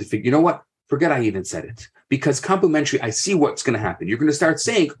trying to figure, you know what? Forget I even said it. Because complementary, I see what's going to happen. You're going to start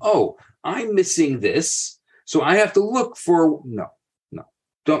saying, oh, I'm missing this, so I have to look for, no.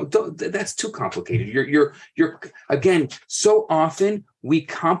 Don't, that's too complicated. You're again, so often we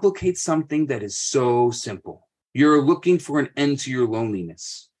complicate something that is so simple. You're looking for an end to your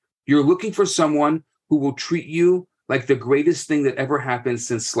loneliness. You're looking for someone who will treat you like the greatest thing that ever happened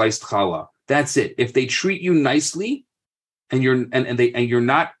since sliced challah. That's it. If they treat you nicely and you're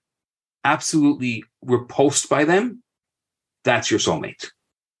not absolutely repulsed by them, that's your soulmate.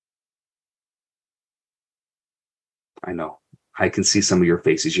 I know. I can see some of your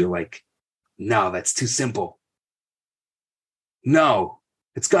faces. You're like, no, that's too simple. No,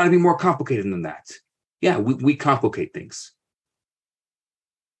 it's got to be more complicated than that. Yeah, we complicate things.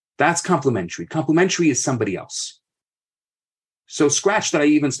 That's complementary. Complementary is somebody else. So scratch that I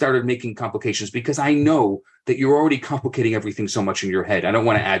even started making complications, because I know that you're already complicating everything so much in your head. I don't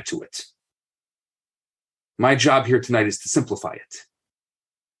want to add to it. My job here tonight is to simplify it.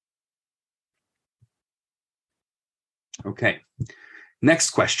 Okay.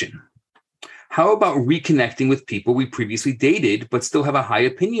 Next question. How about reconnecting with people we previously dated but still have a high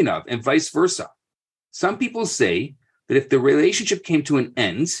opinion of, and vice versa? Some people say that if the relationship came to an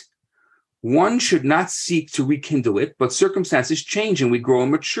end, one should not seek to rekindle it, but circumstances change and we grow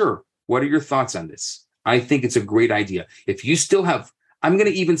and mature. What are your thoughts on this? I think it's a great idea. If you still have, I'm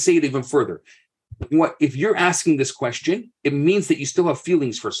going to even say it even further. If you're asking this question, it means that you still have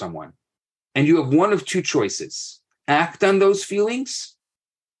feelings for someone, and you have one of two choices: act on those feelings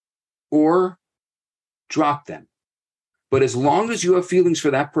or drop them. But as long as you have feelings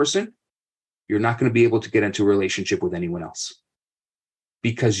for that person, you're not going to be able to get into a relationship with anyone else,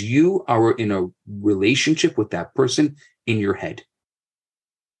 because you are in a relationship with that person in your head.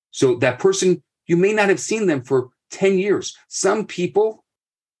 So that person, you may not have seen them for 10 years. Some people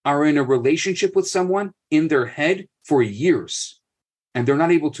are in a relationship with someone in their head for years, and they're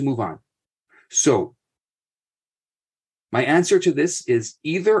not able to move on. So my answer to this is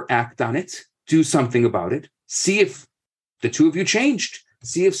either act on it, do something about it, see if the two of you changed,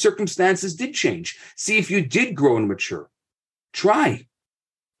 see if circumstances did change, see if you did grow and mature. Try.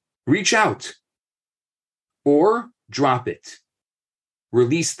 Reach out, or drop it.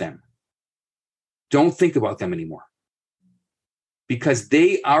 Release them. Don't think about them anymore, because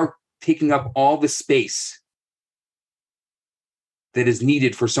they are taking up all the space that is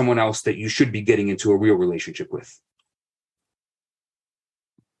needed for someone else that you should be getting into a real relationship with.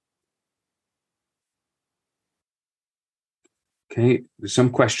 Okay, there's some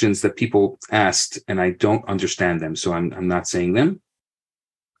questions that people asked and I don't understand them, so I'm not saying them.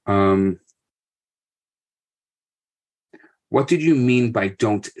 What did you mean by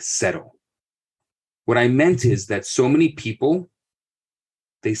don't settle? What I meant is that so many people,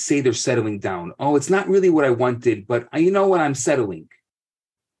 they say they're settling down. Oh, it's not really what I wanted, but you know what? I'm settling.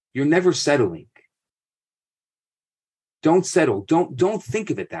 You're never settling. Don't settle. Don't think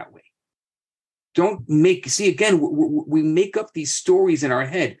of it that way. Don't see, again, we make up these stories in our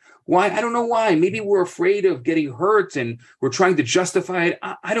head. Why? I don't know why. Maybe we're afraid of getting hurt and we're trying to justify it.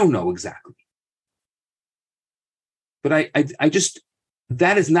 I don't know exactly. But I just,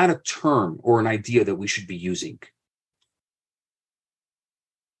 that is not a term or an idea that we should be using.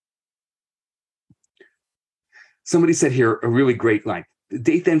 Somebody said here a really great line: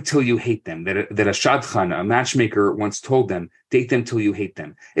 date them till you hate them. That a shadchan, a matchmaker, once told them, date them till you hate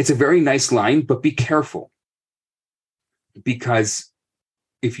them. It's a very nice line, but be careful. Because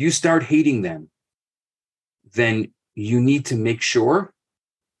if you start hating them, then you need to make sure.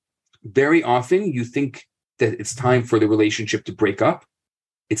 Very often you think that it's time for the relationship to break up.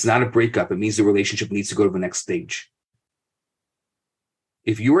 It's not a breakup. It means the relationship needs to go to the next stage.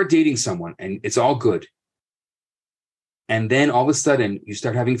 If you are dating someone and it's all good, and then all of a sudden you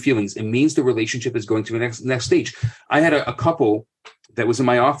start having feelings, it means the relationship is going to the next stage. I had a couple that was in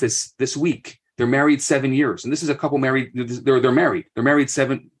my office this week. They're married 7 years. And this is a couple married. They're married. They're married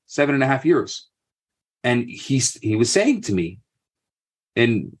 7.5 years. And he was saying to me,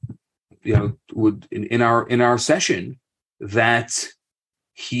 and in our session, that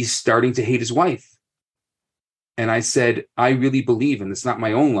he's starting to hate his wife. And I said, I really believe, and it's not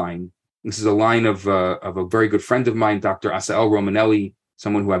my own line. This is a line of a very good friend of mine, Dr. Asael Romanelli,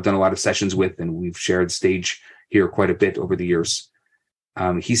 someone who I've done a lot of sessions with, and we've shared stage here quite a bit over the years.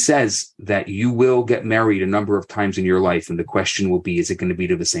 He says that you will get married a number of times in your life, and the question will be, is it going to be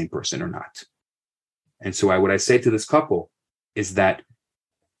to the same person or not? And so what I say to this couple is that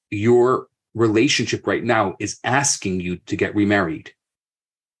your relationship right now is asking you to get remarried.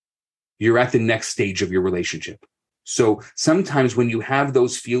 You're at the next stage of your relationship. So sometimes when you have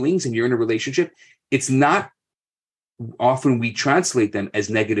those feelings and you're in a relationship, it's not often we translate them as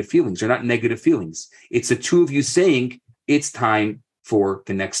negative feelings. They're not negative feelings. It's the two of you saying it's time for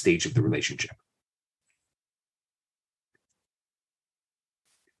the next stage of the relationship.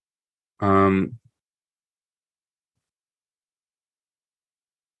 Can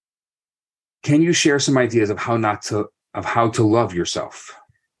you share some ideas of how to love yourself?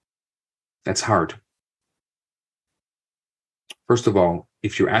 That's hard. First of all,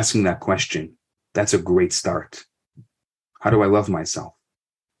 if you're asking that question, that's a great start. How do I love myself?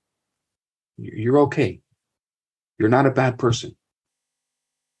 You're okay. You're not a bad person.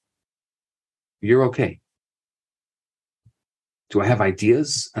 You're okay. Do I have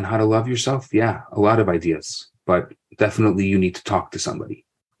ideas on how to love yourself? Yeah, a lot of ideas, but definitely you need to talk to somebody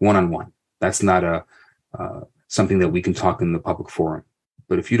one-on-one. That's not something that we can talk in the public forum.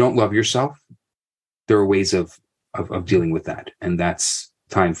 But if you don't love yourself, there are ways of dealing with that. And that's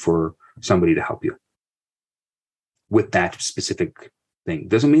time for somebody to help you with that specific thing.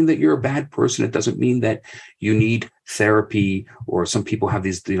 Doesn't mean that you're a bad person. It doesn't mean that you need therapy, or some people have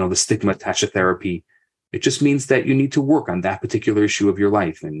these, the stigma attached to therapy. It just means that you need to work on that particular issue of your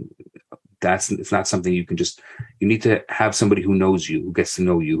life. And it's not something you need to have somebody who knows you, who gets to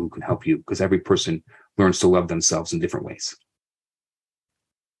know you, who can help you, because every person learns to love themselves in different ways.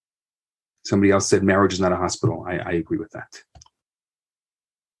 Somebody else said marriage is not a hospital. I agree with that.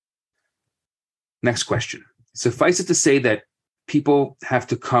 Next question. Suffice it to say that people have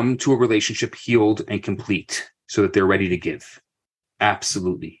to come to a relationship healed and complete so that they're ready to give.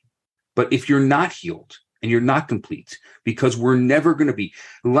 Absolutely. But if you're not healed and you're not complete, because we're never going to be,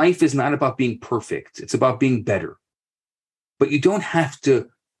 life is not about being perfect. It's about being better. But you don't have to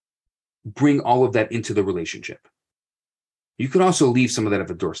bring all of that into the relationship. You can also leave some of that at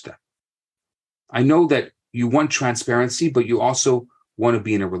the doorstep. I know that you want transparency, but you also want to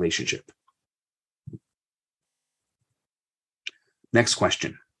be in a relationship. Next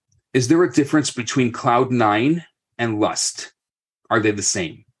question. Is there a difference between cloud nine and lust? Are they the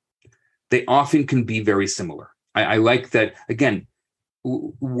same? They often can be very similar. I like that. Again,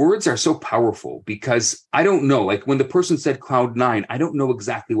 words are so powerful, because I don't know, like when the person said cloud nine, I don't know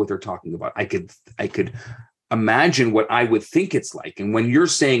exactly what they're talking about. I could imagine what I would think it's like. And when you're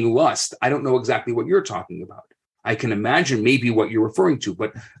saying lust, I don't know exactly what you're talking about. I can imagine maybe what you're referring to,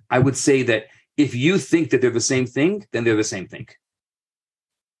 but I would say that if you think that they're the same thing, then they're the same thing.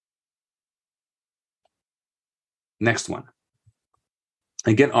 Next one.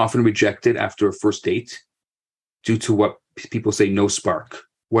 I get often rejected after a first date due to what people say, no spark.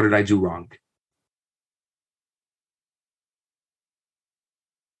 What did I do wrong?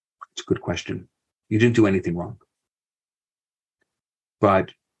 It's a good question. You didn't do anything wrong.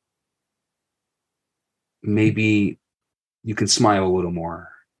 But maybe you can smile a little more.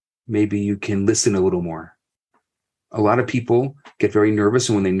 Maybe you can listen a little more. A lot of people get very nervous,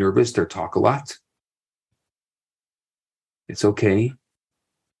 and when they're nervous, they talk a lot. It's okay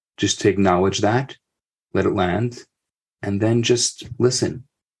just to acknowledge that, let it land, and then just listen.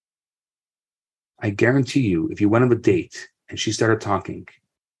 I guarantee you, if you went on a date and she started talking,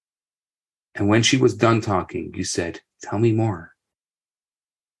 and when she was done talking, you said, tell me more.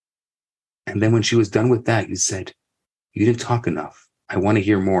 And then when she was done with that, you said, you didn't talk enough. I want to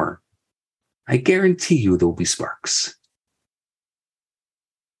hear more. I guarantee you there'll be sparks.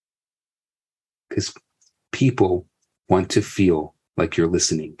 Because people want to feel like you're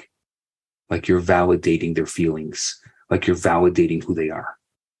listening, like you're validating their feelings, like you're validating who they are.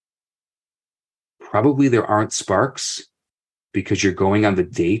 Probably there aren't sparks because you're going on the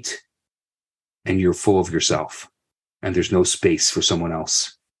date and you're full of yourself, and there's no space for someone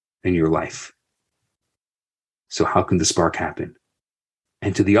else in your life. So how can the spark happen?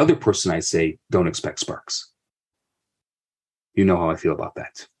 And to the other person, I say, don't expect sparks. You know how I feel about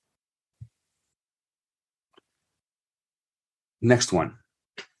that. Next one.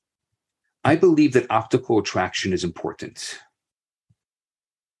 I believe that optical attraction is important.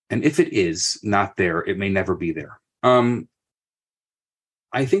 And if it is not there, it may never be there. I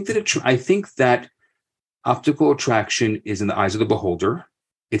think that optical attraction is in the eyes of the beholder.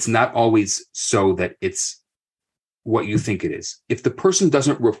 It's not always so that it's what you think it is. If the person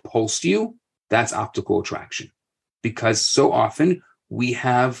doesn't repulse you, that's optical attraction. Because so often we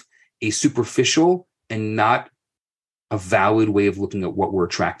have a superficial and not a valid way of looking at what we're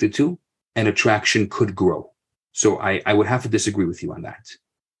attracted to, and attraction could grow. So I would have to disagree with you on that.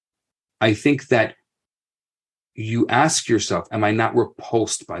 I think that you ask yourself, am I not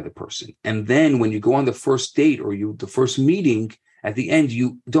repulsed by the person? And then when you go on the first date or the first meeting, at the end,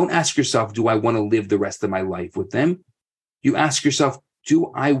 you don't ask yourself, do I want to live the rest of my life with them? You ask yourself,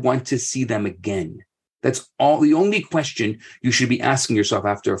 do I want to see them again? That's the only question you should be asking yourself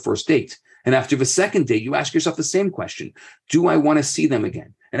after a first date. And after the second date, you ask yourself the same question. Do I want to see them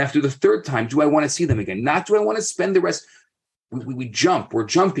again? And after the third time, do I want to see them again? Not do I want to spend the rest. We're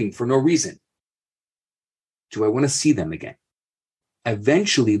jumping for no reason. Do I want to see them again?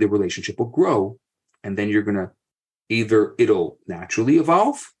 Eventually, the relationship will grow, and then you're going to either it'll naturally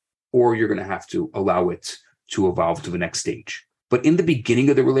evolve, or you're going to have to allow it to evolve to the next stage. But in the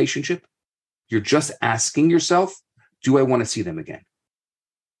beginning of the relationship, you're just asking yourself, do I want to see them again?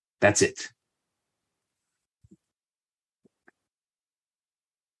 That's it.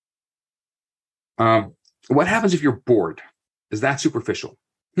 What happens if you're bored? Is that superficial?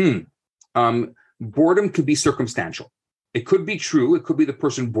 Boredom could be circumstantial. It could be true. It could be the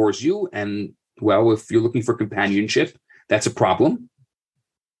person bores you. And, well, if you're looking for companionship, that's a problem.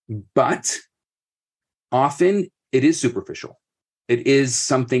 But often it is superficial. It is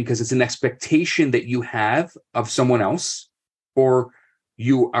something because it's an expectation that you have of someone else, or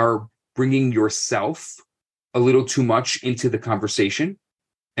you are bringing yourself a little too much into the conversation.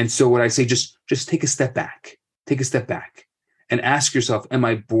 And so what I say, just take a step back. Take a step back and ask yourself, am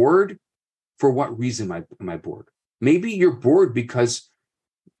I bored? For what reason am I bored? Maybe you're bored because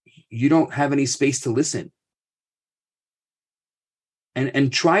you don't have any space to listen.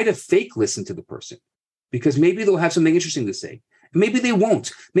 And try to fake listen to the person, because maybe they'll have something interesting to say. Maybe they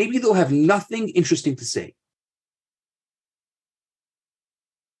won't. Maybe they'll have nothing interesting to say.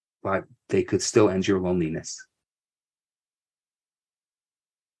 But they could still end your loneliness.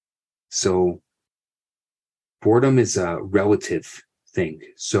 So boredom is a relative thing.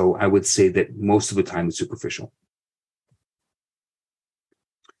 So I would say that most of the time it's superficial.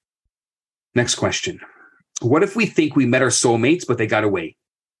 Next question. What if we think we met our soulmates, but they got away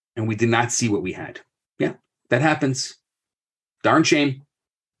and we did not see what we had? Yeah, that happens. Darn shame,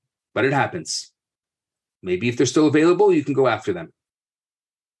 but it happens. Maybe if they're still available, you can go after them.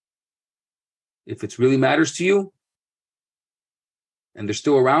 If it really matters to you and they're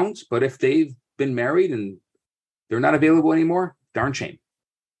still around, but if they've been married and they're not available anymore, darn shame.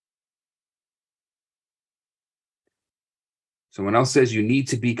 Someone else says you need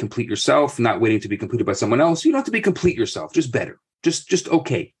to be complete yourself, not waiting to be completed by someone else. You don't have to be complete yourself, just better, just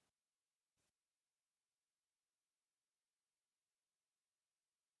okay.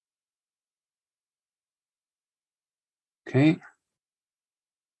 Okay.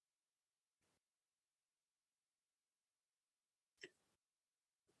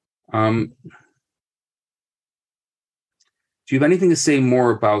 Do you have anything to say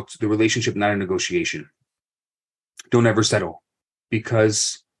more about the relationship, not a negotiation? Don't ever settle,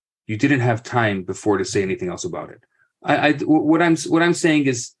 because you didn't have time before to say anything else about it. What I'm saying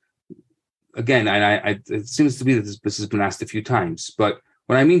is, again, it seems to be that this has been asked a few times, but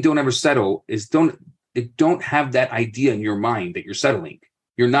what I mean, don't ever settle, is don't have that idea in your mind that you're settling.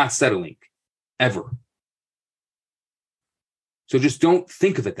 You're not settling, ever. So just don't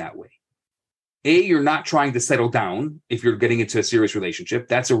think of it that way. A, you're not trying to settle down if you're getting into a serious relationship.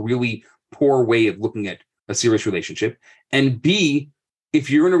 That's a really poor way of looking at a serious relationship. And B, if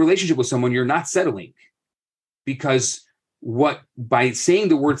you're in a relationship with someone, you're not settling, because by saying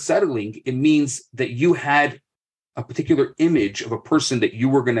the word settling, it means that you had a particular image of a person that you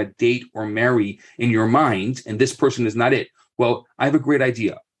were going to date or marry in your mind, and this person is not it. Well, I have a great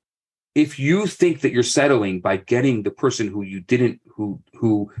idea. If you think that you're settling by getting the person who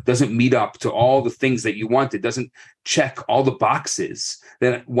doesn't meet up to all the things that you wanted, doesn't check all the boxes,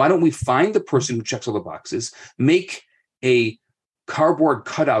 then why don't we find the person who checks all the boxes, make a cardboard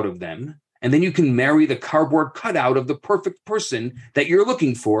cutout of them, and then you can marry the cardboard cutout of the perfect person that you're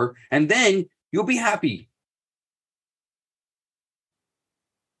looking for, and then you'll be happy.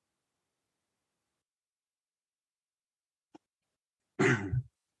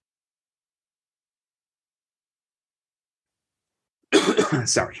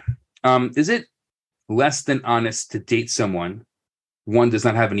 Sorry. Is it less than honest to date someone one does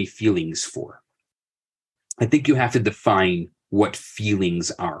not have any feelings for? I think you have to define what feelings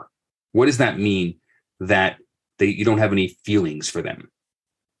are. What does that mean, that you don't have any feelings for them?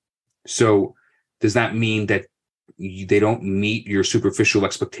 So does that mean that they don't meet your superficial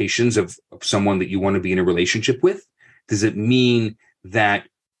expectations of someone that you want to be in a relationship with? Does it mean that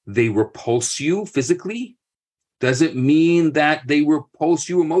they repulse you physically? Does it mean that they repulse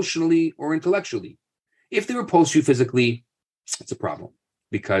you emotionally or intellectually? If they repulse you physically, it's a problem,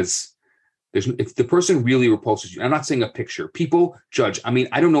 because if the person really repulses you, I'm not saying a picture. People judge. I mean,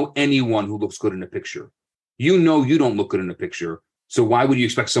 I don't know anyone who looks good in a picture. You know you don't look good in a picture, so why would you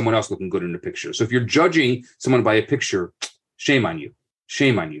expect someone else looking good in a picture? So if you're judging someone by a picture, shame on you.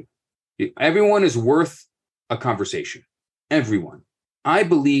 Shame on you. Everyone is worth a conversation. Everyone. I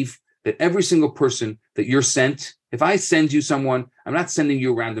believe that every single person that you're sent, if I send you someone, I'm not sending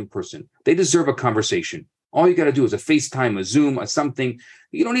you a random person. They deserve a conversation. All you got to do is a FaceTime, a Zoom, a something.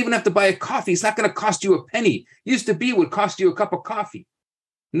 You don't even have to buy a coffee. It's not going to cost you a penny. Used to be it would cost you a cup of coffee.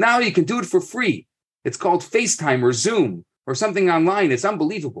 Now you can do it for free. It's called FaceTime or Zoom or something online. It's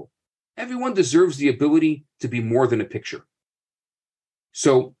unbelievable. Everyone deserves the ability to be more than a picture.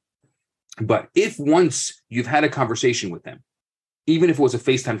 So, but if once you've had a conversation with them, even if it was a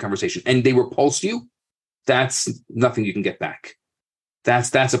FaceTime conversation, and they repulse you, that's nothing you can get back.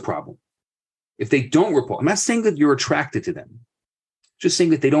 That's a problem. If they don't repulse, I'm not saying that you're attracted to them, just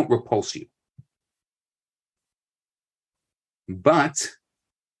saying that they don't repulse you. But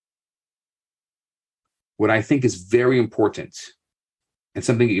what I think is very important and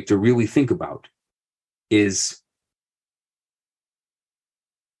something you have to really think about is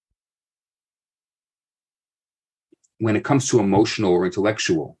when it comes to emotional or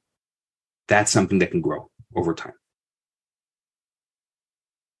intellectual, that's something that can grow over time.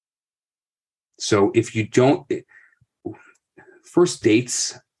 So if you don't, first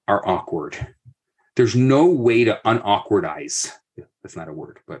dates are awkward. There's no way to unawkwardize. That's not a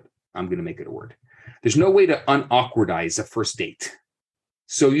word, but I'm going to make it a word. There's no way to unawkwardize a first date.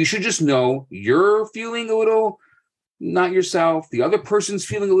 So you should just know you're feeling a little not yourself. The other person's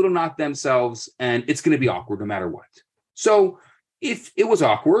feeling a little not themselves, and it's going to be awkward no matter what. So if it was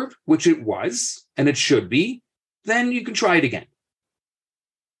awkward, which it was, and it should be, then you can try it again.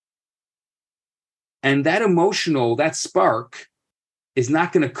 And that emotional, that spark is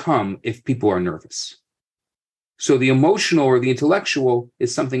not going to come if people are nervous. So the emotional or the intellectual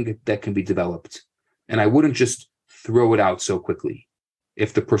is something that can be developed. And I wouldn't just throw it out so quickly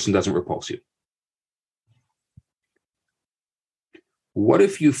if the person doesn't repulse you. What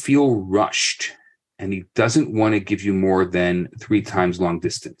if you feel rushed and he doesn't want to give you more than 3 times long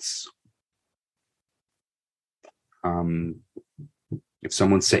distance? If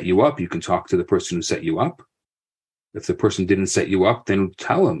someone set you up, you can talk to the person who set you up. If the person didn't set you up, then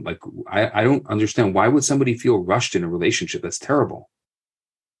tell them. Like, I don't understand. Why would somebody feel rushed in a relationship? That's terrible.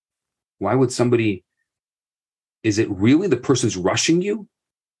 Why would somebody, is it really the person's rushing you?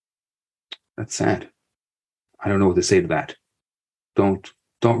 That's sad. I don't know what to say to that. Don't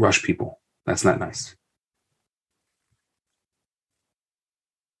rush people. That's not nice.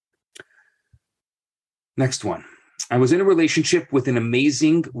 Next one. I was in a relationship with an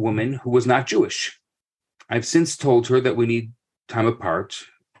amazing woman who was not Jewish. I've since told her that we need time apart,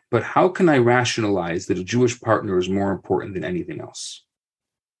 but how can I rationalize that a Jewish partner is more important than anything else?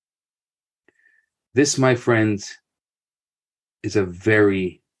 This, my friend, is a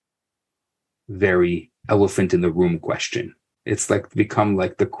very, very elephant in the room question. It's like become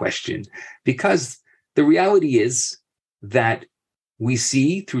like the question, because the reality is that we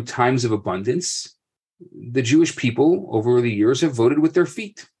see through times of abundance, the Jewish people over the years have voted with their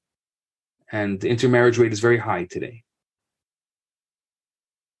feet, and the intermarriage rate is very high today.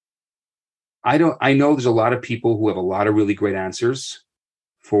 I know there's a lot of people who have a lot of really great answers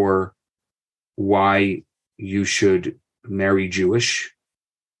for why you should marry Jewish.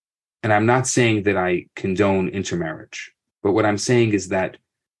 And I'm not saying that I condone intermarriage, but what I'm saying is that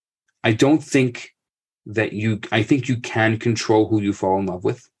I think you can control who you fall in love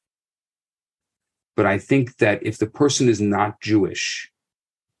with. But I think that if the person is not Jewish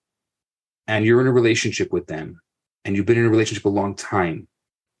and you're in a relationship with them and you've been in a relationship a long time,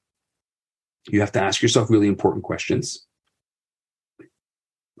 you have to ask yourself really important questions,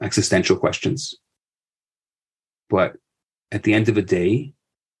 existential questions. But at the end of the day,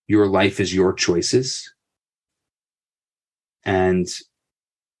 your life is your choices. And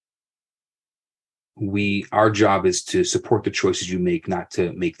our job is to support the choices you make, not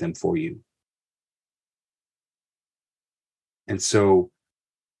to make them for you. And so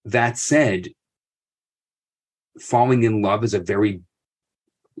that said, falling in love is a very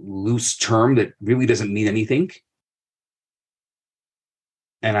loose term that really doesn't mean anything.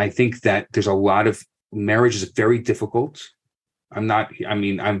 And I think that there's a lot of marriage is very difficult. I'm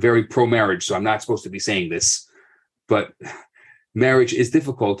very pro-marriage, so I'm not supposed to be saying this, but marriage is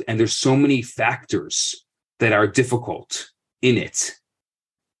difficult. And there's so many factors that are difficult in it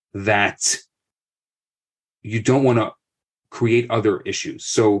that you don't want to create other issues.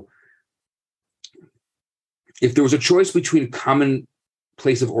 So if there was a choice between common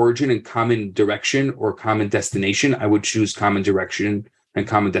place of origin and common direction or common destination, I would choose common direction and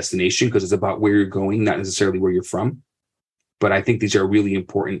common destination because it's about where you're going, not necessarily where you're from. But I think these are really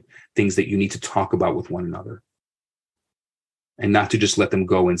important things that you need to talk about with one another and not to just let them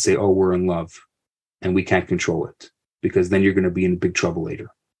go and say, oh, we're in love and we can't control it, because then you're going to be in big trouble later.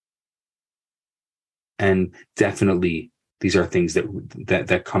 And definitely these are things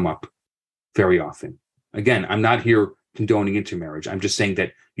that come up very often. Again, I'm not here condoning intermarriage. I'm just saying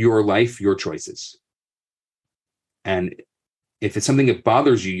that your life, your choices. And if it's something that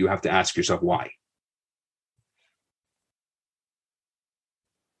bothers you, you have to ask yourself why.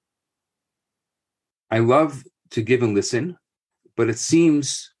 I love to give and listen, but it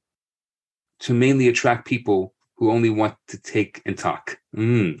seems to mainly attract people who only want to take and talk.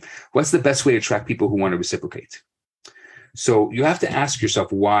 What's the best way to attract people who want to reciprocate? So you have to ask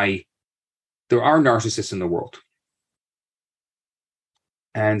yourself why there are narcissists in the world.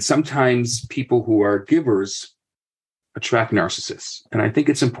 And sometimes people who are givers attract narcissists. And I think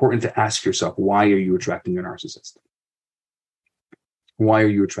it's important to ask yourself, why are you attracting a narcissist? Why are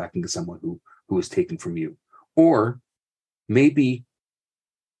you attracting to someone who is taken from you? Or maybe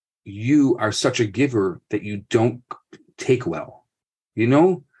you are such a giver that you don't take well. You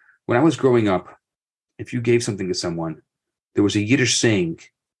know, when I was growing up, if you gave something to someone, there was a Yiddish saying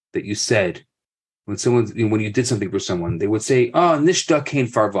that you said when you did something for someone, they would say, "Oh, nishta kein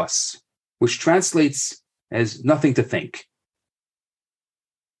farvas," which translates as nothing to thank.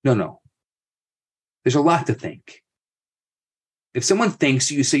 No. There's a lot to thank. If someone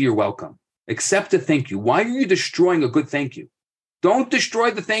thanks you, you say you're welcome. Accept a thank you. Why are you destroying a good thank you? Don't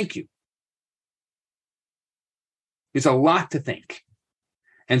destroy the thank you. There's a lot to thank.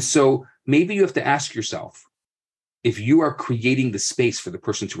 And so maybe you have to ask yourself if you are creating the space for the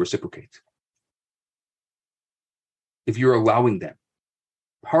person to reciprocate. If you're allowing them.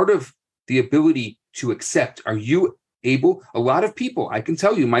 Part of the ability to accept, are you able? A lot of people, I can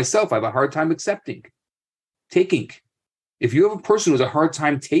tell you myself, I have a hard time accepting, taking. If you have a person who has a hard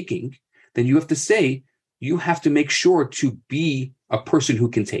time taking, then you have to say, you have to make sure to be a person who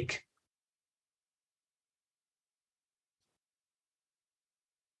can take.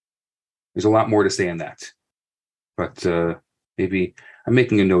 There's a lot more to say on that. But maybe I'm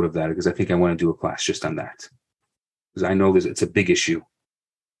making a note of that because I think I want to do a class just on that. Because I know it's a big issue.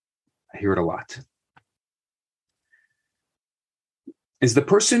 I hear it a lot. Is the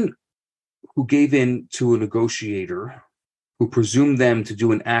person who gave in to a negotiator who presumed them to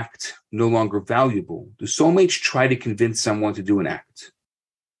do an act no longer valuable? Do soulmates try to convince someone to do an act?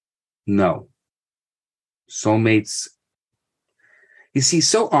 No. Soulmates, you see,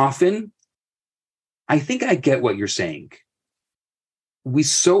 so often, I think I get what you're saying. We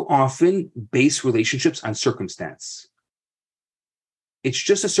so often base relationships on circumstance. It's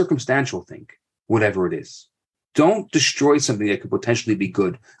just a circumstantial thing, whatever it is. Don't destroy something that could potentially be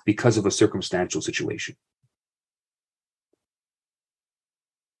good because of a circumstantial situation.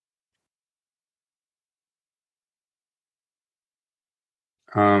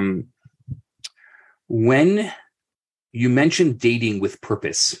 When you mention dating with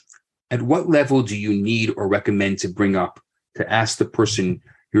purpose, at what level do you need or recommend to bring up to ask the person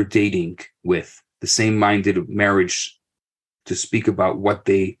you're dating with the same-minded marriage to speak about what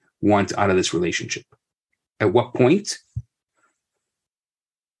they want out of this relationship? At what point?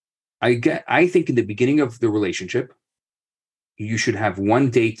 I think in the beginning of the relationship, you should have one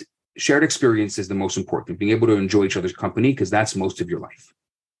date. Shared experience is the most important, being able to enjoy each other's company, because that's most of your life.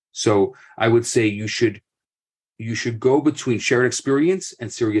 So I would say you should go between shared experience and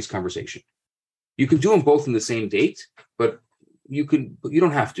serious conversation. You can do them both in the same date, but you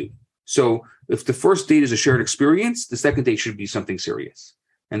don't have to. So if the first date is a shared experience, the second date should be something serious.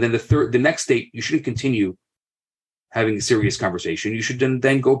 And then the next date, you shouldn't continue having a serious conversation. You should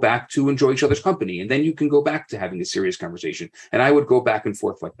then go back to enjoy each other's company. And then you can go back to having a serious conversation. And I would go back and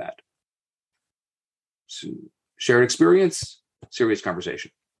forth like that. So, shared experience, serious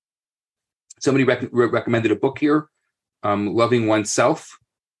conversation. Somebody recommended a book here, Loving Oneself,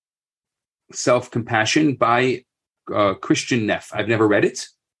 Self-Compassion by Christian Neff. I've never read it,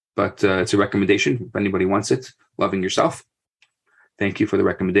 but it's a recommendation if anybody wants it. Loving Yourself. Thank you for the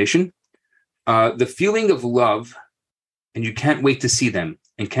recommendation. The feeling of love, and you can't wait to see them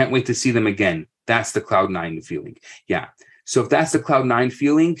and can't wait to see them again. That's the cloud nine feeling. Yeah. So if that's the cloud nine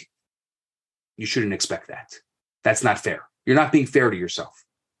feeling, you shouldn't expect that. That's not fair. You're not being fair to yourself.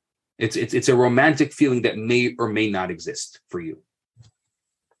 It's a romantic feeling that may or may not exist for you.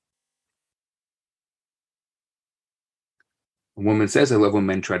 A woman says, I love when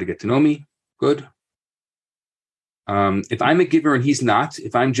men try to get to know me. Good. If I'm a giver and he's not,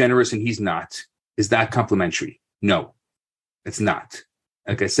 if I'm generous and he's not, is that complimentary? No, it's not.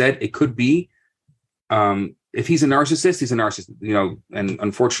 Like I said, it could be. If he's a narcissist, he's a narcissist, and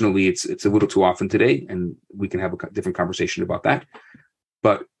unfortunately it's a little too often today, and we can have a different conversation about that.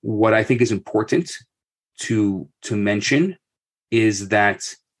 But what I think is important to mention is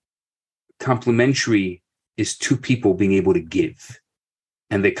that complimentary is two people being able to give,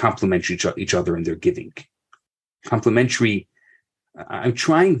 and they complement each other in their giving. Complimentary, I'm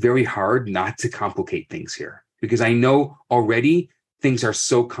trying very hard not to complicate things here, because I know already things are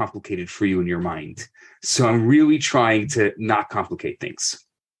so complicated for you in your mind. So I'm really trying to not complicate things.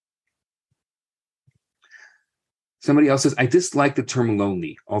 Somebody else says, I dislike the term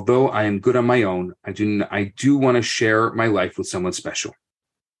lonely. Although I am good on my own, I do want to share my life with someone special.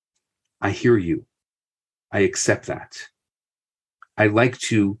 I hear you. I accept that. I like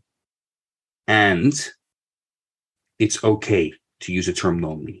to And it's okay to use the term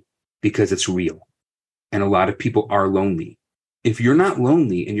lonely because it's real. And a lot of people are lonely. If you're not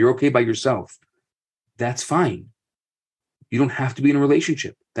lonely and you're okay by yourself, that's fine. You don't have to be in a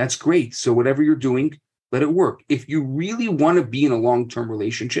relationship. That's great. So whatever you're doing, let it work. If you really want to be in a long-term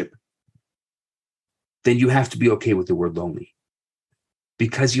relationship, then you have to be okay with the word lonely,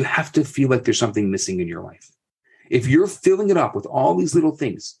 because you have to feel like there's something missing in your life. If you're filling it up with all these little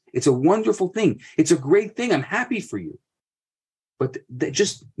things, it's a wonderful thing. It's a great thing. I'm happy for you. But that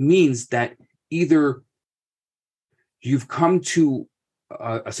just means that either you've come to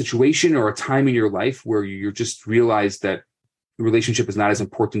a situation or a time in your life where you just realize that the relationship is not as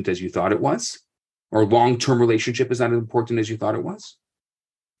important as you thought it was, or long-term relationship is not as important as you thought it was.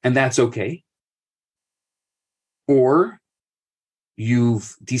 And that's okay. Or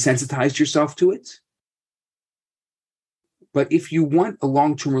you've desensitized yourself to it. But if you want a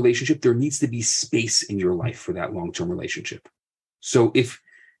long-term relationship, there needs to be space in your life for that long-term relationship. So if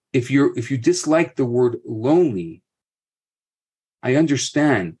you dislike the word lonely, I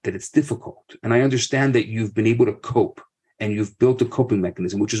understand that it's difficult. And I understand that you've been able to cope and you've built a coping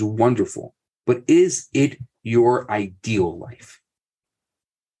mechanism, which is wonderful. But is it your ideal life?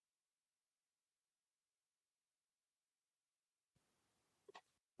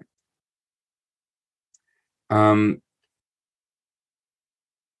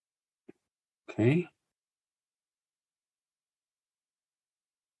 Okay.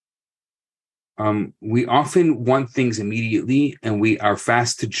 We often want things immediately, and we are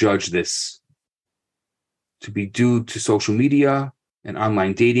fast to judge this to be due to social media and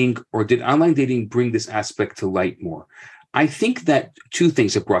online dating, or did online dating bring this aspect to light more? I think that two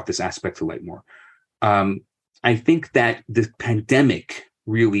things have brought this aspect to light more. I think that the pandemic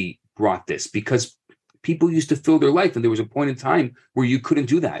really brought this, because people used to fill their life, and there was a point in time where you couldn't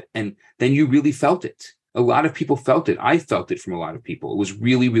do that. And then you really felt it. A lot of people felt it. I felt it from a lot of people. It was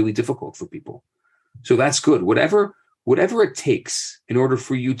really, really difficult for people. So that's good. Whatever it takes in order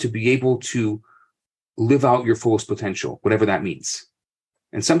for you to be able to live out your fullest potential, whatever that means.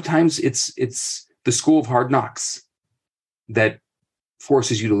 And sometimes it's the school of hard knocks that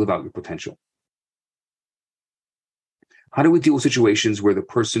forces you to live out your potential. How do we deal with situations where the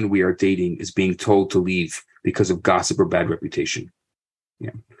person we are dating is being told to leave because of gossip or bad reputation?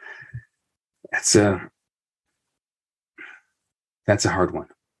 Yeah, that's a hard one.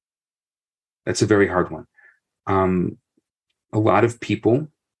 That's a very hard one. A lot of people,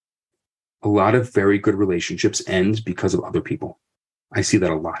 a lot of very good relationships end because of other people. I see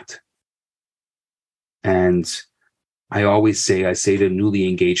that a lot. And I say to newly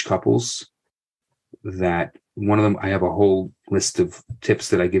engaged couples that one of them, I have a whole list of tips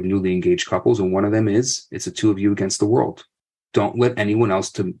that I give newly engaged couples. And one of them is, it's the two of you against the world. Don't let anyone else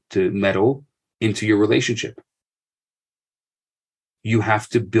to meddle into your relationship. You have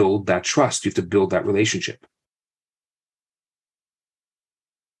to build that trust. You have to build that relationship.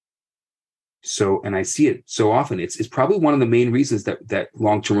 So, and I see it so often. It's probably one of the main reasons that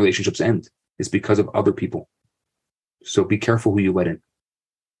long-term relationships end, is because of other people. So be careful who you let in.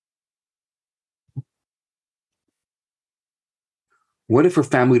 What if her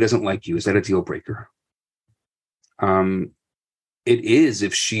family doesn't like you? Is that a deal breaker? It is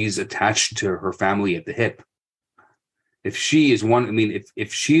if she's attached to her family at the hip. If she is one, I mean,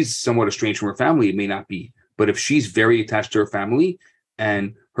 if she's somewhat estranged from her family, it may not be. But if she's very attached to her family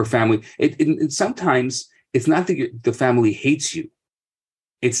and her family, it sometimes it's not that the family hates you.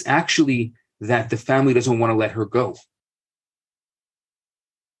 It's actually that the family doesn't want to let her go.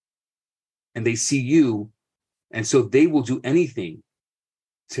 And they see you, and so they will do anything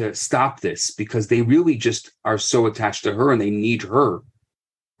to stop this, because they really just are so attached to her and they need her,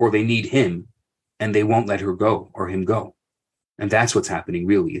 or they need him, and they won't let her go or him go. And that's what's happening,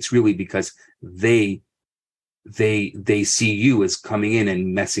 really. It's really because they see you as coming in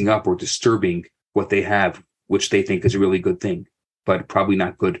and messing up or disturbing what they have, which they think is a really good thing, but probably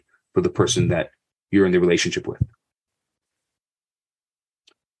not good for the person that you're in the relationship with.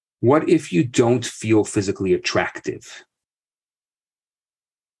 What if you don't feel physically attractive?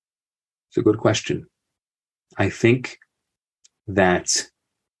 It's a good question. I think that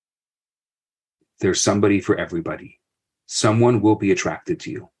there's somebody for everybody. Someone will be attracted to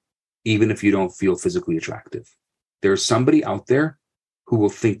you, even if you don't feel physically attractive. There's somebody out there who will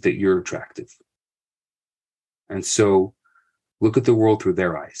think that you're attractive. And so look at the world through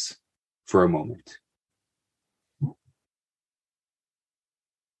their eyes for a moment.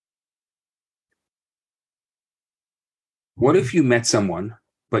 What if you met someone,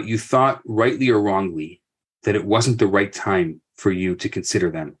 but you thought, rightly or wrongly, that it wasn't the right time for you to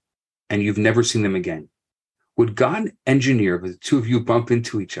consider them, and you've never seen them again, would God engineer the two of you bump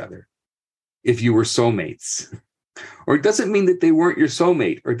into each other if you were soulmates? Or does it mean that they weren't your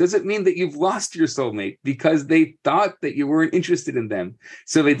soulmate? Or does it mean that you've lost your soulmate because they thought that you weren't interested in them?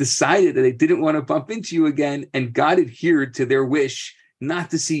 So they decided that they didn't want to bump into you again, and God adhered to their wish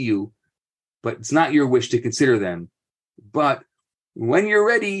not to see you. But it's not your wish to consider them. But when you're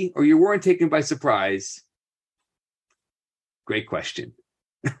ready, or you weren't taken by surprise, great question.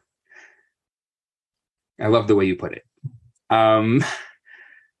 I love the way you put it.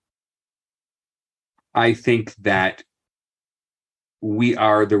 I think that we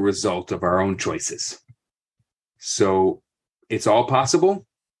are the result of our own choices. So it's all possible.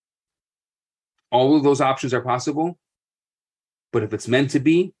 All of those options are possible. But if it's meant to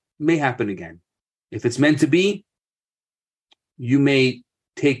be, it may happen again. If it's meant to be, you may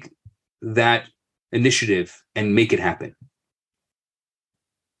take that initiative and make it happen.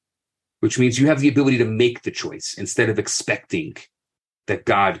 Which means you have the ability to make the choice instead of expecting that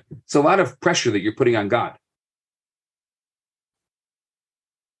God, it's a lot of pressure that you're putting on God.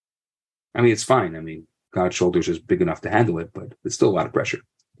 I mean, it's fine. I mean, God's shoulders is big enough to handle it, but it's still a lot of pressure.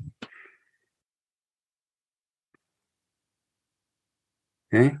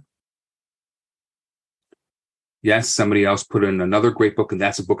 Okay. Yes, somebody else put in another great book, and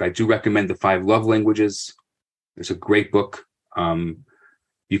that's a book I do recommend, The 5 Love Languages. It's a great book.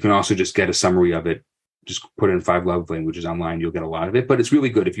 You can also just get a summary of it. Just put in 5 love languages online. You'll get a lot of it, but it's really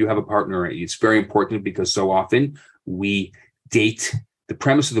good. If you have a partner, it's very important because so often we date. The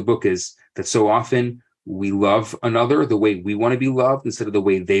premise of the book is that so often we love another the way we want to be loved instead of the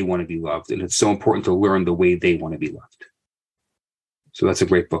way they want to be loved. And it's so important to learn the way they want to be loved. So that's a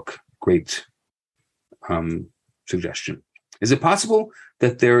great book. Great suggestion. Is it possible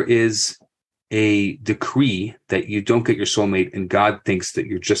that there is a decree that you don't get your soulmate and God thinks that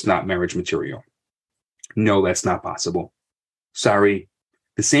you're just not marriage material? No, that's not possible. Sorry.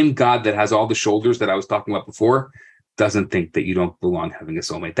 The same God that has all the shoulders that I was talking about before doesn't think that you don't belong having a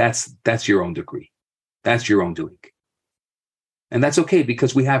soulmate. That's your own decree. That's your own doing. And that's okay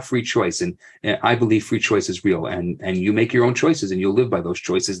because we have free choice. And I believe free choice is real. And you make your own choices and you'll live by those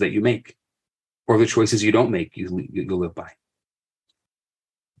choices that you make. Or the choices you don't make, you'll live by.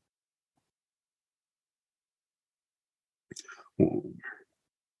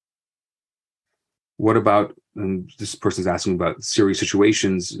 What about, this person's asking about serious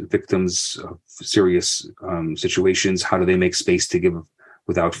situations, victims of serious situations. How do they make space to give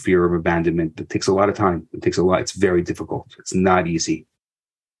without fear of abandonment? It takes a lot of time. It takes a lot. It's very difficult. It's not easy.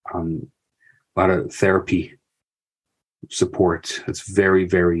 A lot of therapy, support. It's very,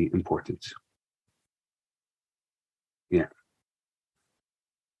 very important. Yeah.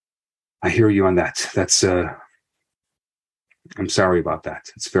 I hear you on that. That's, I'm sorry about that.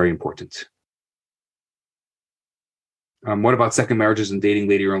 It's very important. What about second marriages and dating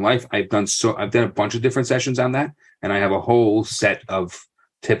later in life? I've done a bunch of different sessions on that, and I have a whole set of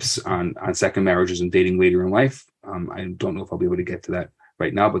tips on second marriages and dating later in life. I don't know if I'll be able to get to that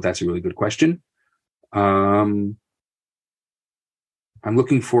right now, but that's a really good question. I'm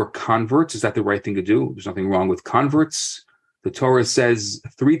looking for converts. Is that the right thing to do? There's nothing wrong with converts. The Torah says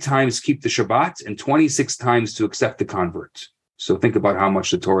 3 times keep the Shabbat and 26 times to accept the convert. So think about how much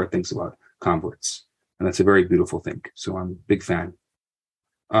the Torah thinks about converts. And that's a very beautiful thing. So I'm a big fan.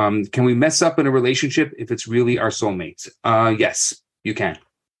 Can we mess up in a relationship if it's really our soulmates? Yes, you can.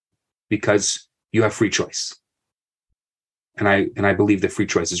 Because you have free choice. And I believe that free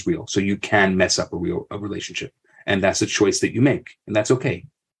choice is real. So you can mess up a relationship. And that's a choice that you make. And that's okay.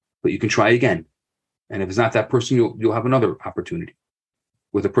 But you can try again. And if it's not that person, you'll have another opportunity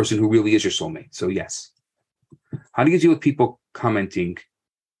with a person who really is your soulmate. So yes. How do you deal with people commenting,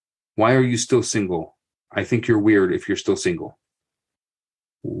 "Why are you still single? I think you're weird if you're still single"?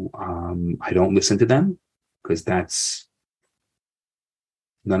 I don't listen to them because that's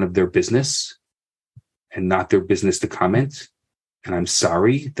none of their business and not their business to comment. And I'm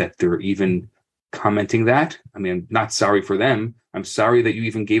sorry that they're even commenting that. I mean, I'm not sorry for them. I'm sorry that you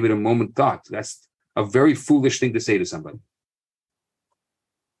even gave it a moment thought. That's a very foolish thing to say to somebody.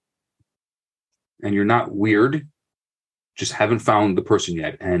 And you're not weird, just haven't found the person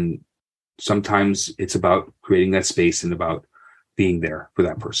yet. And sometimes it's about creating that space and about being there for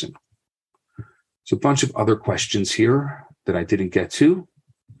that person. So a bunch of other questions here that I didn't get to.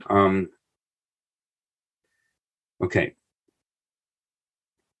 Okay.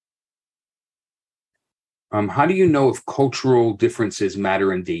 How do you know if cultural differences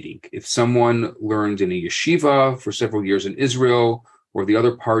matter in dating? If someone learned in a yeshiva for several years in Israel, or the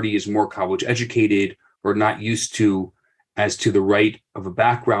other party is more college educated or not used to as to the right of a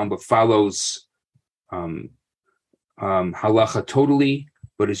background, but follows halacha totally,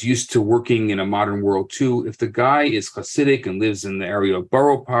 but is used to working in a modern world too. If the guy is Hasidic and lives in the area of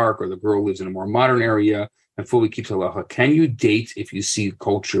Borough Park, or the girl lives in a more modern area and fully keeps halacha, can you date if you see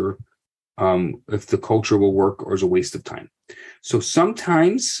culture, if the culture will work or is a waste of time? So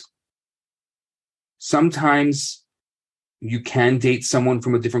sometimes you can date someone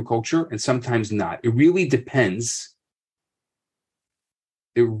from a different culture and sometimes not. It really depends.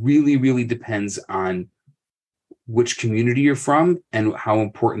 It really, really depends on which community you're from and how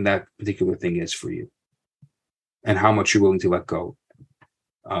important that particular thing is for you, and how much you're willing to let go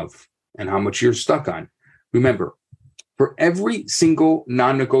of, and how much you're stuck on. Remember, for every single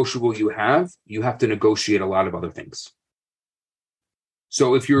non-negotiable you have to negotiate a lot of other things.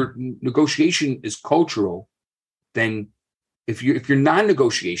 So if your negotiation is cultural, then if your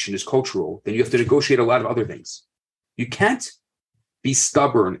non-negotiation is cultural, then you have to negotiate a lot of other things. You can't be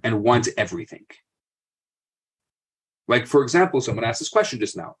stubborn and want everything. Like, for example, someone asked this question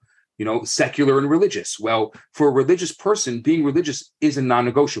just now, secular and religious. Well, for a religious person, being religious is a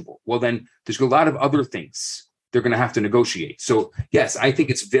non-negotiable. Well, then there's a lot of other things they're going to have to negotiate. So yes, I think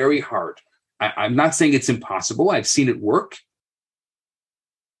it's very hard. I'm not saying it's impossible. I've seen it work,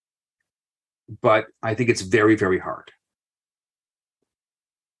 but I think it's very, very hard.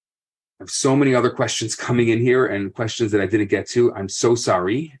 I have so many other questions coming in here and questions that I didn't get to. I'm so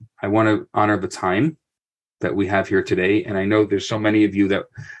sorry. I want to honor the time that we have here today. And I know there's so many of you that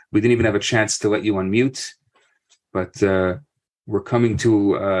we didn't even have a chance to let you unmute, but we're coming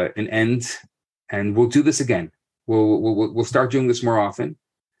to an end, and we'll do this again. We'll start doing this more often.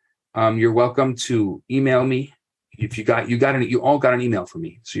 You're welcome to email me. If you all got an email from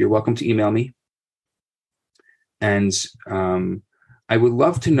me, so you're welcome to email me. And I would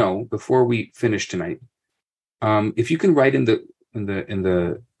love to know, before we finish tonight, if you can write in the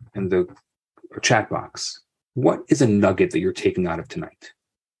chat box, what is a nugget that you're taking out of tonight?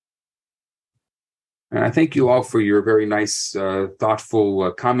 And I thank you all for your very nice,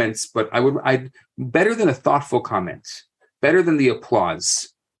 thoughtful comments. But I'd better than a thoughtful comment, better than the applause,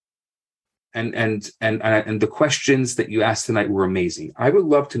 and the questions that you asked tonight were amazing. I would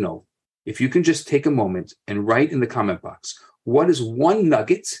love to know if you can just take a moment and write in the comment box, what is one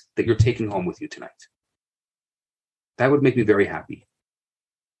nugget that you're taking home with you tonight? That would make me very happy.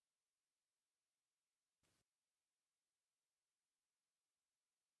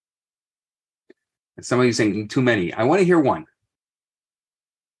 And some of you saying too many. I want to hear one.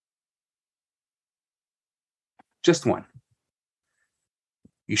 Just one.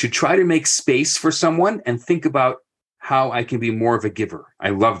 You should try to make space for someone and think about how I can be more of a giver. I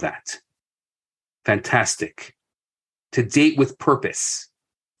love that. Fantastic. To date with purpose,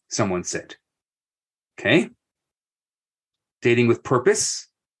 someone said. Okay. Dating with purpose.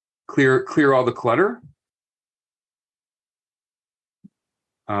 Clear all the clutter.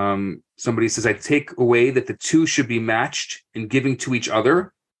 Somebody says, I take away that the two should be matched in giving to each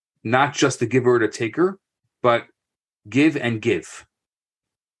other, not just the giver or the taker, but give and give.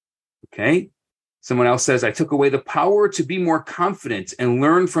 Okay. Someone else says, I took away the power to be more confident and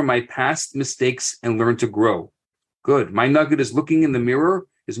learn from my past mistakes and learn to grow. Good. My nugget is looking in the mirror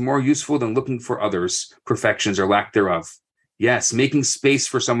is more useful than looking for others' perfections or lack thereof. Yes. Making space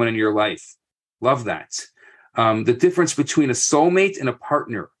for someone in your life. Love that. The difference between a soulmate and a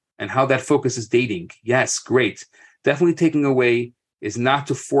partner and how that focuses dating. Yes, great. Definitely taking away is not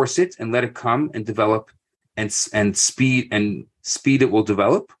to force it and let it come and develop and speed it will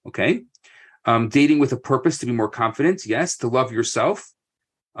develop. Okay. Dating with a purpose to be more confident. Yes. To love yourself.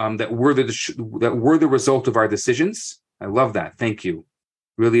 That we're the result of our decisions. I love that. Thank you.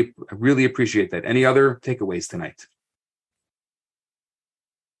 I really appreciate that. Any other takeaways tonight?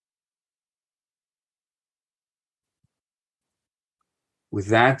 With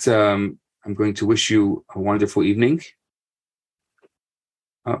that, I'm going to wish you a wonderful evening.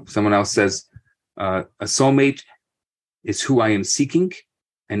 Someone else says, a soulmate is who I am seeking,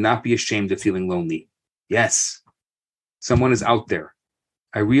 and not be ashamed of feeling lonely. Yes, someone is out there.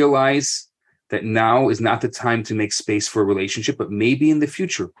 I realize that now is not the time to make space for a relationship, but maybe in the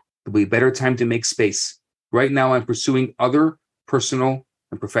future, there'll be a better time to make space. Right now, I'm pursuing other personal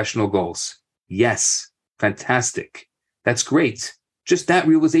and professional goals. Yes, fantastic. That's great. Just that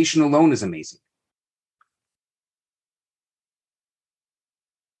realization alone is amazing.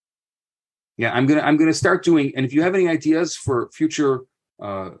 Yeah, I'm gonna start doing. And if you have any ideas for future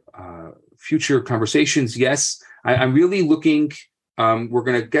conversations, yes, I'm really looking. We're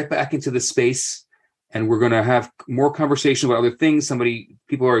gonna get back into the space, and we're gonna have more conversation about other things.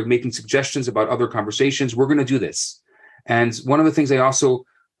 People are making suggestions about other conversations. We're gonna do this, And one of the things I also,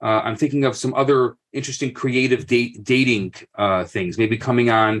 I'm thinking of some other interesting creative dating things, maybe coming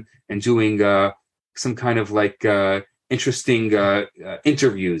on and doing some kind of like interesting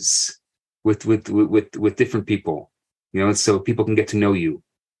interviews with different people, so people can get to know you